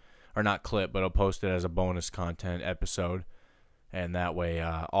clip, or not clip, but I'll post it as a bonus content episode, and that way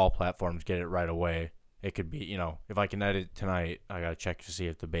all platforms get it right away. It could be, if I can edit tonight, I gotta check to see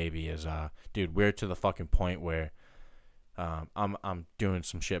if the baby is, dude, we're to the fucking point where, I'm doing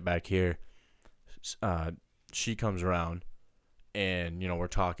some shit back here. She comes around, and we're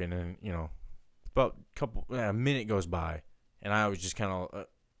talking, and about a minute goes by, and I always just kind of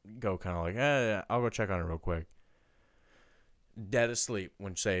go like, I'll go check on her real quick. Dead asleep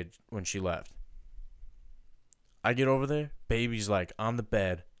when she left. I get over there, baby's like on the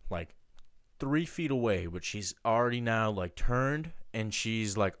bed, like 3 feet away, but she's already now like turned, and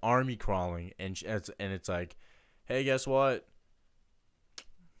she's like army crawling, and it's like, hey, guess what?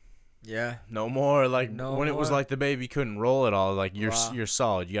 Yeah. No more. Like No when it was more. like the baby couldn't roll at all. Like you're Wow. you're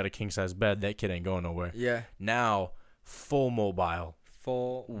solid. You got a king size bed. That kid ain't going nowhere. Yeah. Now full mobile.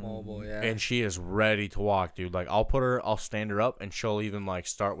 Full mobile, yeah. And she is ready to walk, dude. Like I'll stand her up, and she'll even like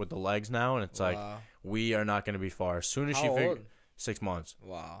start with the legs now, and it's like Wow. we are not gonna be far. As soon as How she old? 6 months.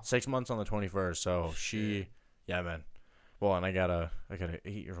 Wow. 6 months on the 21st. So yeah, man. Well, and I got an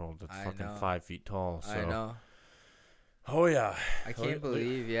 8-year-old that's I fucking know. 5 feet tall. So. I know. Oh yeah. I can't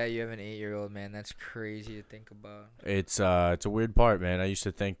believe, you have an 8-year-old, man. That's crazy to think about. It's a weird part, man. I used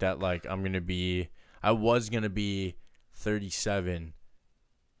to think that like I was gonna be 37,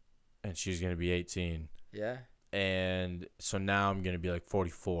 and she's gonna be 18, Yeah. and so now I'm gonna be like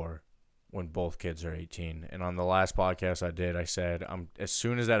 44 when both kids are 18. And on the last podcast I did, I said as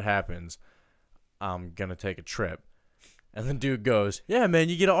soon as that happens, I'm gonna take a trip. And the dude goes, yeah, man,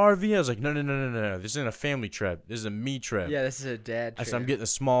 you get an RV? I was like, no. This isn't a family trip. This is a me trip. Yeah, this is a dad I trip. said, I'm getting the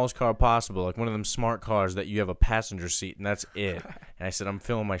smallest car possible, like one of them smart cars that you have a passenger seat, and that's it. And I said, I'm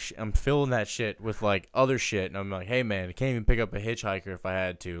filling that shit with like other shit, and I'm like, hey man, I can't even pick up a hitchhiker if I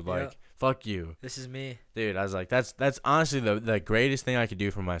had to. Like, fuck you, This is me. dude. I was like, that's honestly the greatest thing I could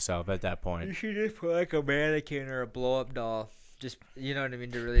do for myself at that You point. should just put like a mannequin or a blow-up doll. Just, you know what I mean,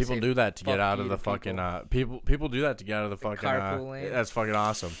 to really People say do that to get fuck out you of the to fucking people. people do that to get out of the fucking carpool lane. That's fucking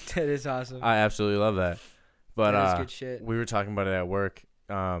awesome. That is awesome. I absolutely love that. But That is good shit. we were talking about it at work.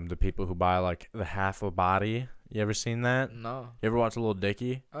 The people who buy like the half a body. You ever seen that? No. You ever watch a Little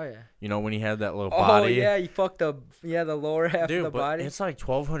Dicky? Oh, yeah. You know when he had that little Oh, body? yeah, you fucked the lower half Dude, of the but body. it's like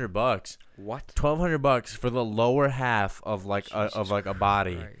 $1,200. What? $1,200 for the lower half of like a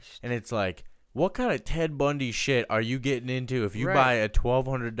body, Christ. and it's like, what kind of Ted Bundy shit are you getting into if you Right. buy a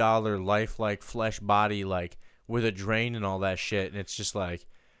 $1,200 lifelike flesh body like with a drain and all that shit? And it's just like,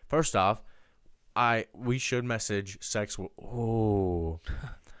 first off, we should message Sex World. Oh.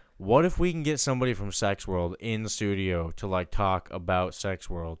 What if we can get somebody from Sex World in the studio to like talk about Sex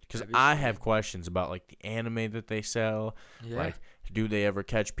World? Because That'd be I sweet. have questions about like the anime that they sell. Yeah. Like, do they ever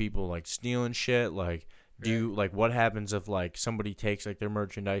catch people like stealing shit? Like, like what happens if like somebody takes like their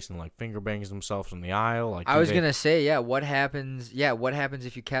merchandise and like finger bangs themselves in the aisle? Like, I was gonna say, yeah. What happens? Yeah, what happens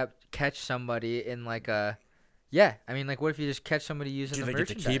if you catch somebody in like a? Yeah, I mean, like, what if you just catch somebody using do the they get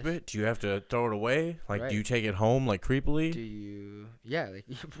to merchandise? keep it? Do you have to throw it away? Like, Right. do you take it home like creepily? Do you? Yeah, like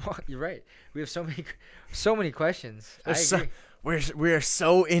you're right. We have so many questions. I There's agree. We're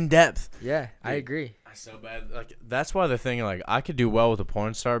so in depth. Yeah, I Dude. agree. I so bad. Like that's why the thing like I could do well with a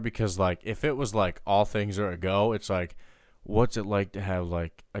porn star because like if it was like all things are a go, it's like, what's it like to have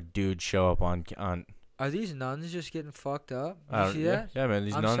like a dude show up on? Are these nuns just getting fucked up? I You don't- see yeah, that? yeah,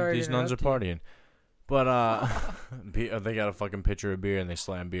 man. I'm sorry to These nuns are interrupt partying, but they got a fucking pitcher of beer and they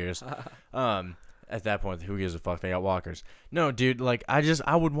slam beers. At that point, who gives a fuck? They got walkers. No, dude. Like I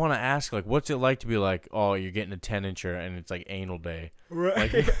would want to ask like, what's it like to be like, oh, you're getting a 10-incher and it's like anal day.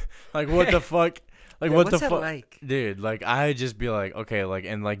 Right. Like what the fuck? Like Yeah, what the what's that fuck? like? Dude, like I'd just be like, okay, like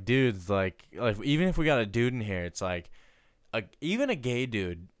and like dudes, like even if we got a dude in here, it's like even a gay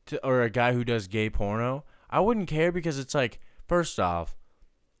dude or a guy who does gay porno, I wouldn't care because it's like, first off,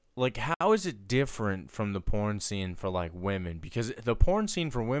 like how is it different from the porn scene for like women? Because the porn scene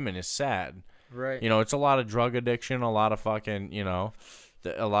for women is sad. Right. You know, it's a lot of drug addiction, a lot of fucking, you know,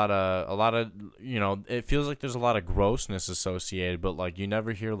 a lot of, you know, it feels like there's a lot of grossness associated, but like you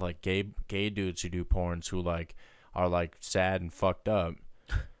never hear like gay dudes who do porns who like are like sad and fucked up.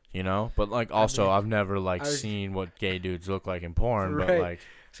 You know, but like also I've never like seen what gay dudes look like in porn, Right. but like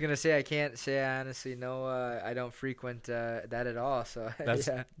I was gonna say I can't say I honestly know. I don't frequent that at all. So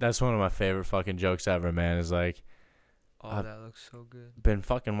that's one of my favorite fucking jokes ever, man. Is like, oh, that looks so good. been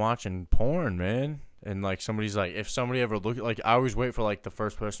fucking watching porn, man, and like somebody's like, if somebody ever look like, I always wait for like the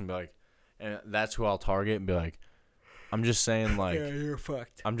first person to be like, and that's who I'll target and be like, I'm just saying like, Yeah, you're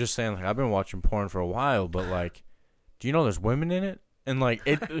fucked. I'm just saying like I've been watching porn for a while, but like, do you know there's women in it? And, like,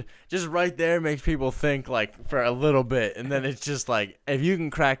 it just right there makes people think, like, for a little bit. And then it's just, like, if you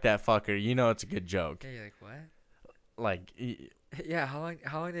can crack that fucker, you know it's a good joke. Yeah, you're like, what? Like, Yeah, how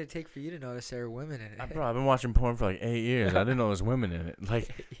long did it take for you to notice there were women in it? bro, I've been watching porn for, like, 8 years. I didn't know there was women in it. Like,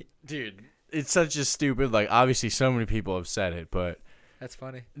 dude, it's such a stupid, like, obviously so many people have said it, but. That's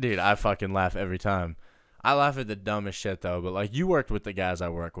funny. Dude, I fucking laugh every time. I laugh at the dumbest shit, though. But, like, you worked with the guys I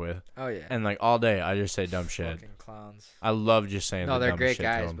work with. Oh, yeah. And, like, all day, I just say dumb shit. Fucking clowns. I love just saying No, the they're dumbest great shit to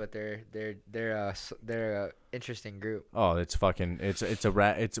guys, them. but they're a interesting group. Oh, it's fucking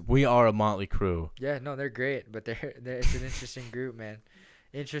we are a motley crew. Yeah, no, they're great, but it's an interesting group, man.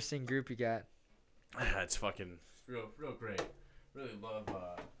 Interesting group you got. It's fucking real great. Really love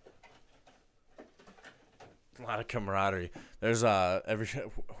a lot of camaraderie. There's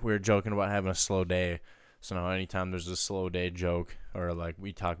we were joking about having a slow day. So now anytime there's a slow day joke or like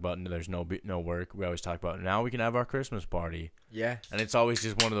we talk about there's no work, we always talk about now we can have our Christmas party. Yeah. And it's always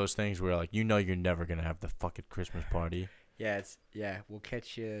just one of those things where like you're never gonna have the fucking Christmas party. Yeah, we'll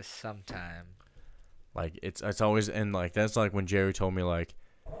catch you sometime. Like it's always, and like that's like when Jerry told me like,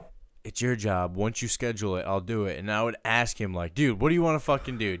 it's your job. Once you schedule it, I'll do it. And I would ask him like, dude, what do you want to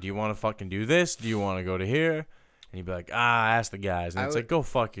fucking do? Do you want to fucking do this? Do you want to go to here? And he'd be like, ask the guys. And it's like, go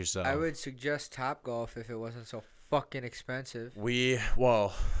fuck yourself. I would suggest Topgolf if it wasn't so fucking expensive.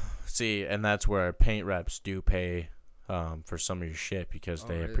 See, and that's where paint reps do pay for some of your shit because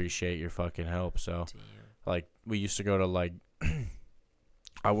they really? appreciate your fucking help. So, Damn. like, we used to go to, like,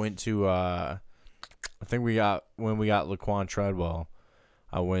 I went to, I think when we got Laquan Treadwell,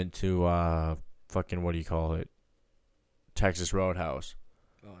 I went to, fucking, what do you call it? Texas Roadhouse.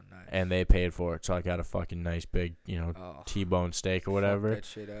 Oh, nice. And they paid for it, so I got a fucking nice big, T-bone steak or whatever. Fuck that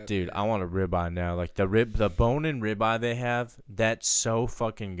shit up, dude, man. I want a ribeye now. Like the bone-in ribeye they have, that's so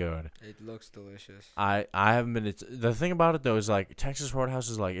fucking good. It looks delicious. I haven't been. The thing about it though is like Texas Roadhouse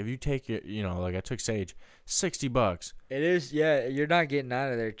is like if you take your, like I took Sage, $60. It is, yeah. You're not getting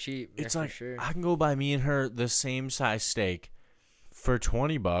out of there cheap. It's for like sure. I can go buy me and her the same size steak for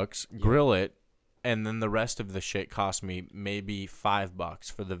 $20, grill it. And then the rest of the shit cost me maybe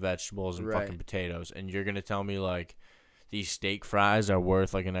 $5 for the vegetables and fucking potatoes. And you're gonna tell me like these steak fries are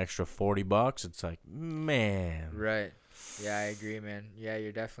worth like an extra $40? It's like, man. Right. Yeah, I agree, man. Yeah,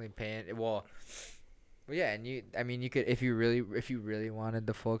 you're definitely paying. Well, yeah, and you could if you really wanted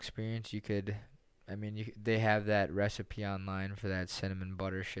the full experience, you could. They have that recipe online for that cinnamon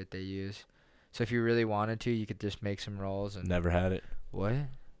butter shit they use. So if you really wanted to, you could just make some rolls and. Never had it. What?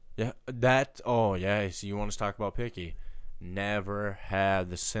 Yeah, oh yeah. So you want us to talk about picky? Never had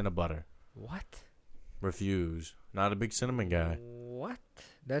the Cinnabutter. What? Refuse. Not a big cinnamon guy. What?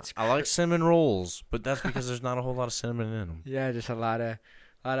 That's. I like cinnamon rolls, but that's because there's not a whole lot of cinnamon in them. Yeah, just a lot of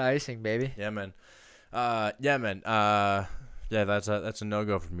icing, baby. Yeah, man. Yeah, that's a no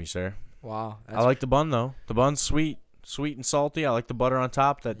go for me, sir. Wow. I like the bun though. The bun's sweet and salty. I like the butter on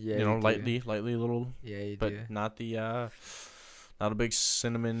top. That Yeah, you do. lightly little. Yeah, you but do. not the not a big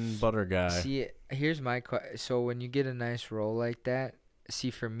cinnamon butter guy. See, here's my question. So when you get a nice roll like that, see,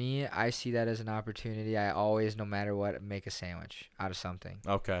 for me, I see that as an opportunity. I always, no matter what, make a sandwich out of something.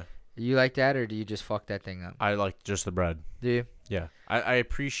 Okay. You like that, or do you just fuck that thing up? I like just the bread. Do you? Yeah. I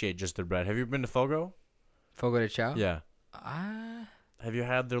appreciate just the bread. Have you been to Fogo? Fogo de Chao? Yeah. Ah, Have you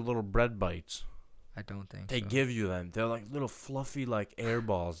had their little bread bites? I don't think They so. give you them. They're like little fluffy like air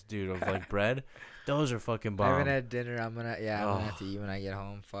balls, dude, of like bread. Those are fucking I bomb. haven't had dinner. I'm gonna have to eat when I get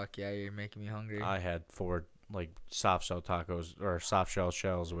home. Fuck yeah, you're making me hungry. I had 4 like soft shell tacos or soft shell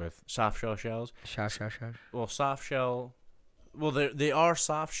shells with soft shell shells. Shush. Well, soft shell. Well, they are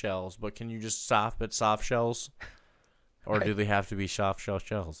soft shells, but can you just soft shells, or do they have to be soft shell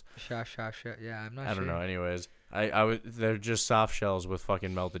shells? Shush. Yeah, I'm not sure. I don't know. Anyways, they're just soft shells with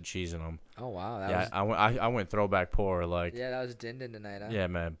fucking melted cheese in them. Oh wow, I went throwback poor like. Yeah, that was din tonight, huh? Yeah,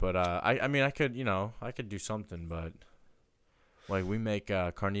 man. But I mean, I could do something, but like we make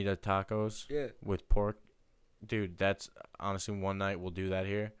carnita tacos Yeah. with pork, dude. That's honestly one night we'll do that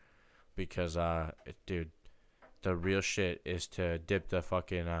here, because dude, the real shit is to dip the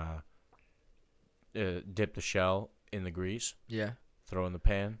fucking dip the shell in the grease. Yeah. Throw in the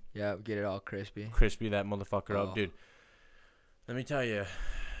pan. Yeah, get it all crispy. Crispy that motherfucker up, dude. Let me tell you,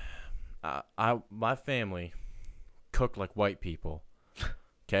 my family cook like white people,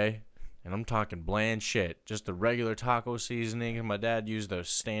 okay? And I'm talking bland shit, just the regular taco seasoning. And my dad used those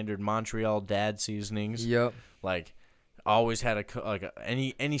standard Montreal dad seasonings. Yep. Like, always had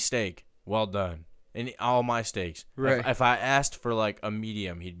any steak well done. All my steaks. Right. If I asked for like a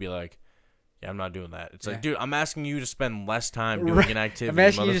medium, he'd be like, "Yeah, I'm not doing that." It's like, dude, I'm asking you to spend less time doing an activity. I'm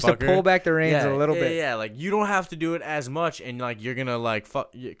asking you just to pull back the reins a little bit. Yeah, like you don't have to do it as much, and like you're gonna like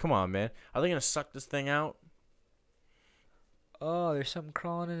fuck. Come on, man. Are they gonna suck this thing out? Oh, there's something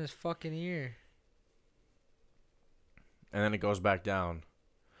crawling in his fucking ear. And then it goes back down.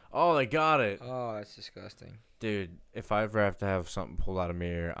 Oh, they got it. Oh, that's disgusting. Dude, if I ever have to have something pulled out of my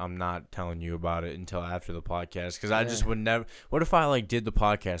ear, I'm not telling you about it until after the podcast, because I just would never. What if I like did the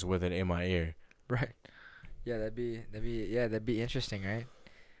podcast with it in my ear? Right. Yeah, that'd be interesting, right?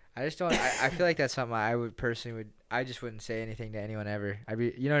 I just don't. I feel like that's something I would personally I just wouldn't say anything to anyone ever.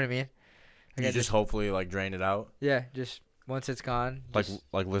 You know what I mean? Like you just hopefully like drain it out. Yeah, just once it's gone.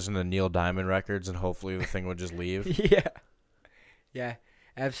 Like listen to Neil Diamond records and hopefully the thing would just leave. Yeah. Yeah,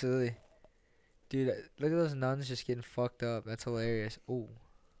 absolutely. Dude, look at those nuns just getting fucked up. That's hilarious. Ooh.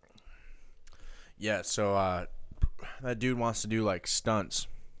 Yeah, so that dude wants to do like stunts.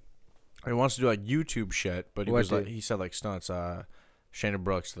 He wants to do like YouTube shit, but he said like stunts. Shannon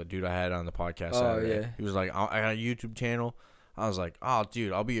Brooks, the dude I had on the podcast Saturday. Yeah. He was like, I got a YouTube channel. I was like, oh,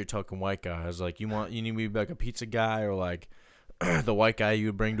 dude, I'll be your token white guy. I was like, you need me to be like a pizza guy or like the white guy you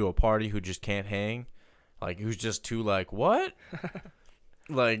would bring to a party who just can't hang, like who's just too like what?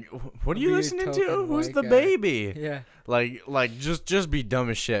 Like, what are you listening to? Who's the baby? Yeah. Like just be dumb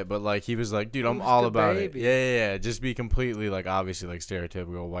as shit. But like he was like, dude, I'm all about it. Yeah. Just be completely like obviously like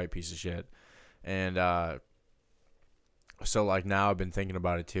stereotypical white piece of shit. And so like now I've been thinking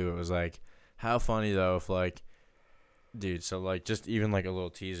about it too. It was like, how funny though if like, dude. So like just even like a little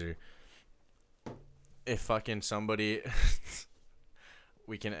teaser. If fucking somebody,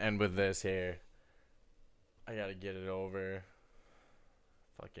 we can end with this here. I gotta get it over.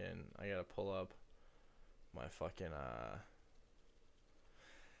 I gotta pull up my fucking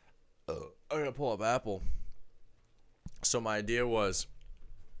I gotta pull up Apple. So my idea was,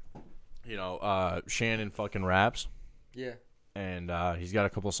 Shannon fucking raps. Yeah. And he's got a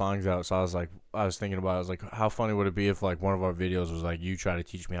couple songs out, so I was thinking about it. I was like, how funny would it be if like one of our videos was like you try to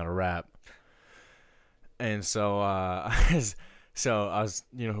teach me how to rap? And so I was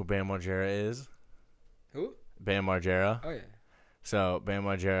you know who Bam Margera is? Who? Bam Margera. Oh yeah. So Bam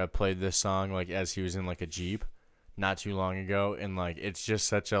Margera played this song like as he was in like a Jeep not too long ago, and like it's just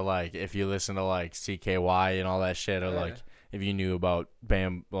such a like if you listen to like CKY and all that shit, or like if you knew about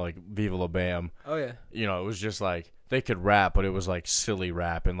Bam, like Viva La Bam. Oh yeah. It was just like they could rap, but it was like silly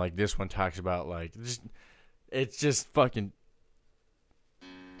rap, and like this one talks about like it's just fucking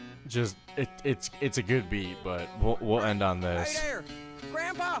it's a good beat, but we'll end on this. Hey there,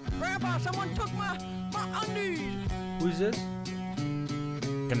 Grandpa, someone took my undies. Who's this?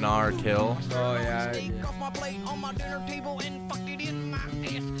 Gnar Kill. Oh yeah. Off my plate on my dinner table and fucked it in my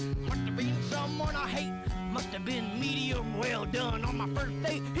ass. Must have been someone I hate. Must have been medium well done on my first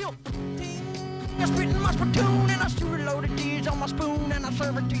date. I spit in my spittoon and I shoot a load of D's on my spoon and I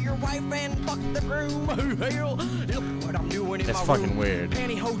serve it to your wife and fuck the groom. Hell, look what I'm doing in That's my fucking room. Weird.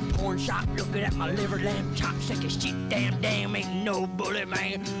 Pantyhose porn shop, looking at my liver lamb chop, sick as shit, damn, ain't no bully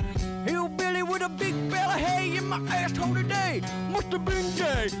man. Hillbilly with a big bale of hay in my asshole today. Must have been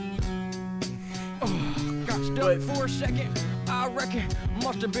gay. Oh, got stuck for a second. I reckon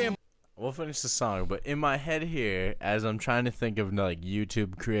must have been. We'll finish the song, but in my head here, as I'm trying to think of like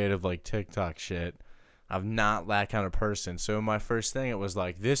YouTube creative, like TikTok shit, I'm not that kind of person. So my first thing, it was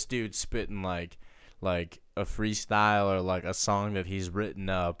like this dude spitting like a freestyle or like a song that he's written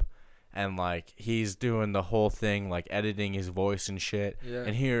up, and like he's doing the whole thing, like editing his voice and shit. Yeah.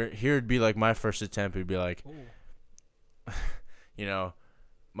 And here'd be like my first attempt would be like,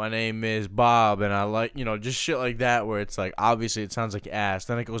 my name is Bob, and I like, just shit like that, where it's like, obviously it sounds like ass.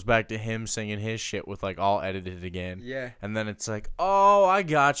 Then it goes back to him singing his shit with like all edited again. Yeah. And then it's like, oh, I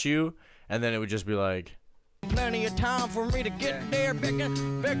got you. And then it would just be like, plenty of time for me to get there,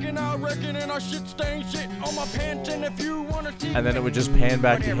 Beckin', I reckon, and I shit stain shit on my pants, and if you wanna see. And then it would just pan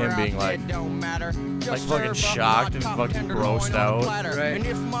back to him whatever being I like, said don't matter. Just fucking serve up shocked my and top fucking tenderloin grossed on a out. platter. Right. And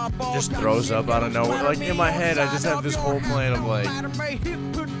if my balls just got throws shit, up out of don't nowhere. splatter Like, me in my on head, the I just side have of this your whole plan of, hand. like- Don't matter me,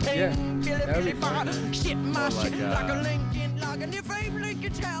 hip, put Yeah. Billy, That'd be Billy, fun. shit my Oh my shit God. like a Lincoln log, and if ain't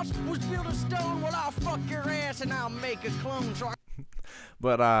Hawkins' house was built of stone. Well, I'll fuck your ass and I'll make a clone. So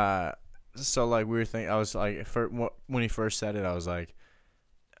But so like we were thinking, I was like, when he first said it, I was like,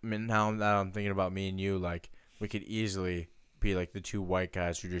 I mean, now I'm thinking about me and you, like we could easily be like the two white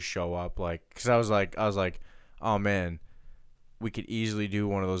guys who just show up, like, cause I was like, oh man, we could easily do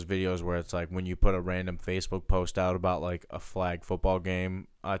one of those videos where it's like when you put a random Facebook post out about like a flag football game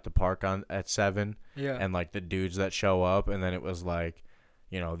at the park at 7, Yeah. and like the dudes that show up, and then it was like,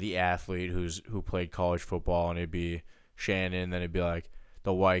 you know, the athlete who played college football, and it'd be Shannon, then it'd be like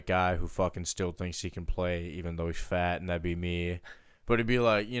the white guy who fucking still thinks he can play even though he's fat, and that'd be me. But it'd be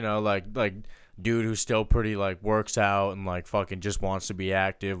like, you know, like dude who still pretty like works out and like fucking just wants to be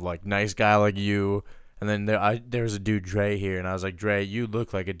active, like nice guy like you. And then there was a dude, Dre, here, and I was like, Dre, you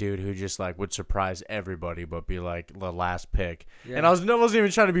look like a dude who just like would surprise everybody but be like the last pick. Yeah. And I wasn't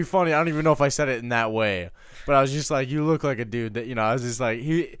even trying to be funny. I don't even know if I said it in that way, but I was just like, you look like a dude that, you know, I was just like,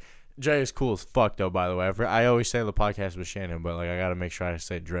 Dre is cool as fuck though, by the way. I always say the podcast with Shannon, but like I gotta make sure I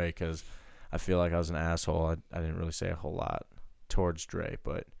say Dre because I feel like I was an asshole. I didn't really say a whole lot towards Dre,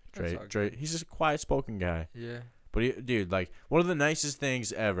 but Dre, he's just a quiet-spoken guy. Yeah. But dude, like one of the nicest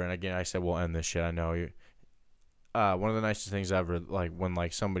things ever, and again, I said we'll end this shit. I know you. One of the nicest things ever, like when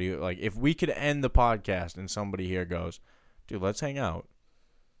like somebody, like if we could end the podcast and somebody here goes, dude, let's hang out.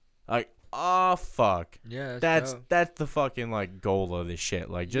 Like, oh fuck. Yeah. That's the fucking like goal of this shit.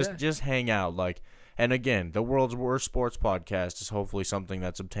 Like just hang out. Like, and again, the world's worst sports podcast is hopefully something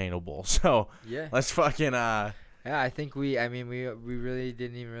that's obtainable. So yeah. let's fucking Yeah, I think we really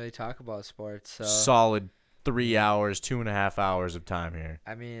didn't even really talk about sports. So solid 3 hours, 2.5 hours of time here.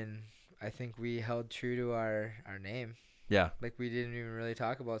 I mean, I think we held true to our name. Yeah. Like we didn't even really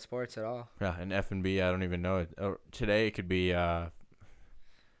talk about sports at all. Yeah, and F&B, I don't even know it. Today it could be. I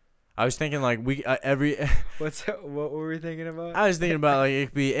was thinking like What were we thinking about? I was thinking about like it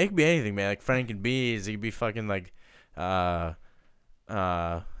could be anything, man. Like Frank and Bees. It could be fucking like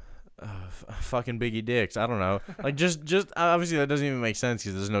fucking Biggie Dicks. I don't know. Like just obviously that doesn't even make sense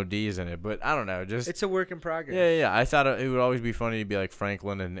because there's no D's in it. But I don't know. Just it's a work in progress. Yeah. I thought it would always be funny to be like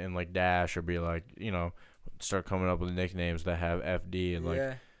Franklin and like Dash, or be like, you know, start coming up with nicknames that have FD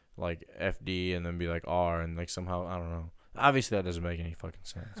and like FD and then be like R and like somehow I don't know. Obviously that doesn't make any fucking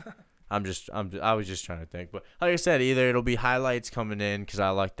sense. I was just trying to think, but like I said, either it'll be highlights coming in because I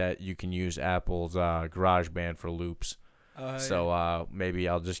like that you can use Apple's GarageBand for loops. So maybe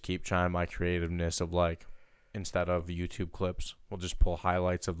I'll just keep trying my creativeness of like, instead of YouTube clips, we'll just pull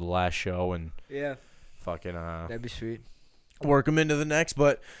highlights of the last show and fucking that'd be sweet. Work them into the next.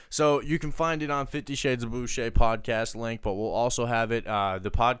 But so you can find it on 50 Shades of Boucher podcast link, but we'll also have it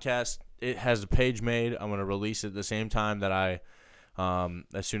the podcast. It has a page made. I'm gonna release it at the same time that I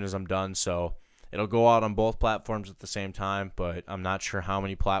as soon as I'm done. So it'll go out on both platforms at the same time, but I'm not sure how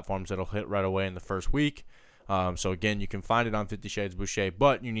many platforms it'll hit right away in the first week. So again, you can find it on 50 Shades Boucher,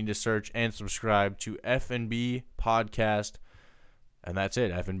 but you need to search and subscribe to F&B Podcast, and that's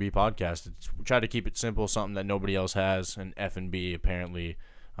it, F&B Podcast. Try to keep it simple, something that nobody else has, and F&B, apparently,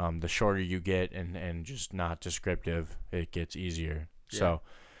 the shorter you get and just not descriptive, it gets easier. Yeah. So,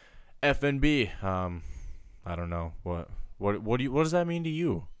 F&B, I don't know, what does that mean to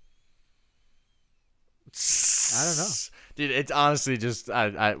you? I don't know, dude. It's honestly just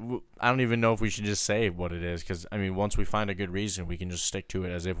I don't even know if we should just say what it is, because I mean, once we find a good reason, we can just stick to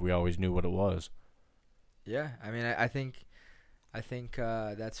it as if we always knew what it was. Yeah, I mean, I think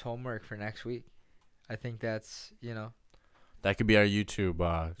that's homework for next week. I think that's, you know, that could be our YouTube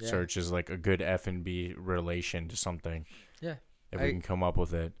search, is like a good F&B relation to something. Yeah, if we can come up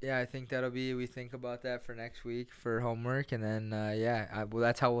with it. Yeah, I think we think about that for next week for homework, and then well,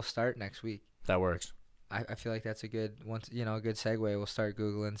 that's how we'll start next week. That works. I feel like that's a good a good segue. We'll start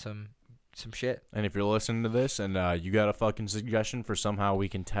Googling some shit. And if you're listening to this and you got a fucking suggestion for somehow we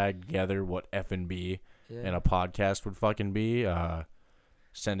can tag together what F&B in a podcast would fucking be,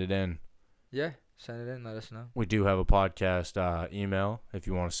 send it in. Yeah, send it in. Let us know. We do have a podcast email if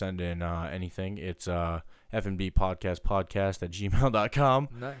you want to send in anything. It's fnbpodcast@gmail.com.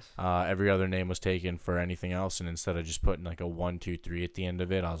 Nice. Every other name was taken for anything else, and instead of just putting like a 1, 2, 3 at the end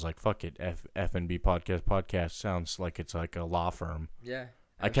of it, I was like, fuck it, FNB podcast sounds like it's like a law firm. Yeah.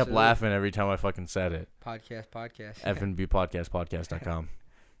 I kept laughing every time I fucking said it. Podcast. fnbpodcast.com.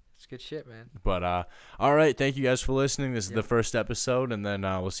 It's good shit, man. But all right, thank you guys for listening. This is the first episode, and then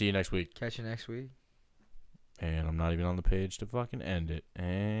we'll see you next week. Catch you next week. And I'm not even on the page to fucking end it.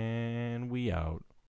 And we out.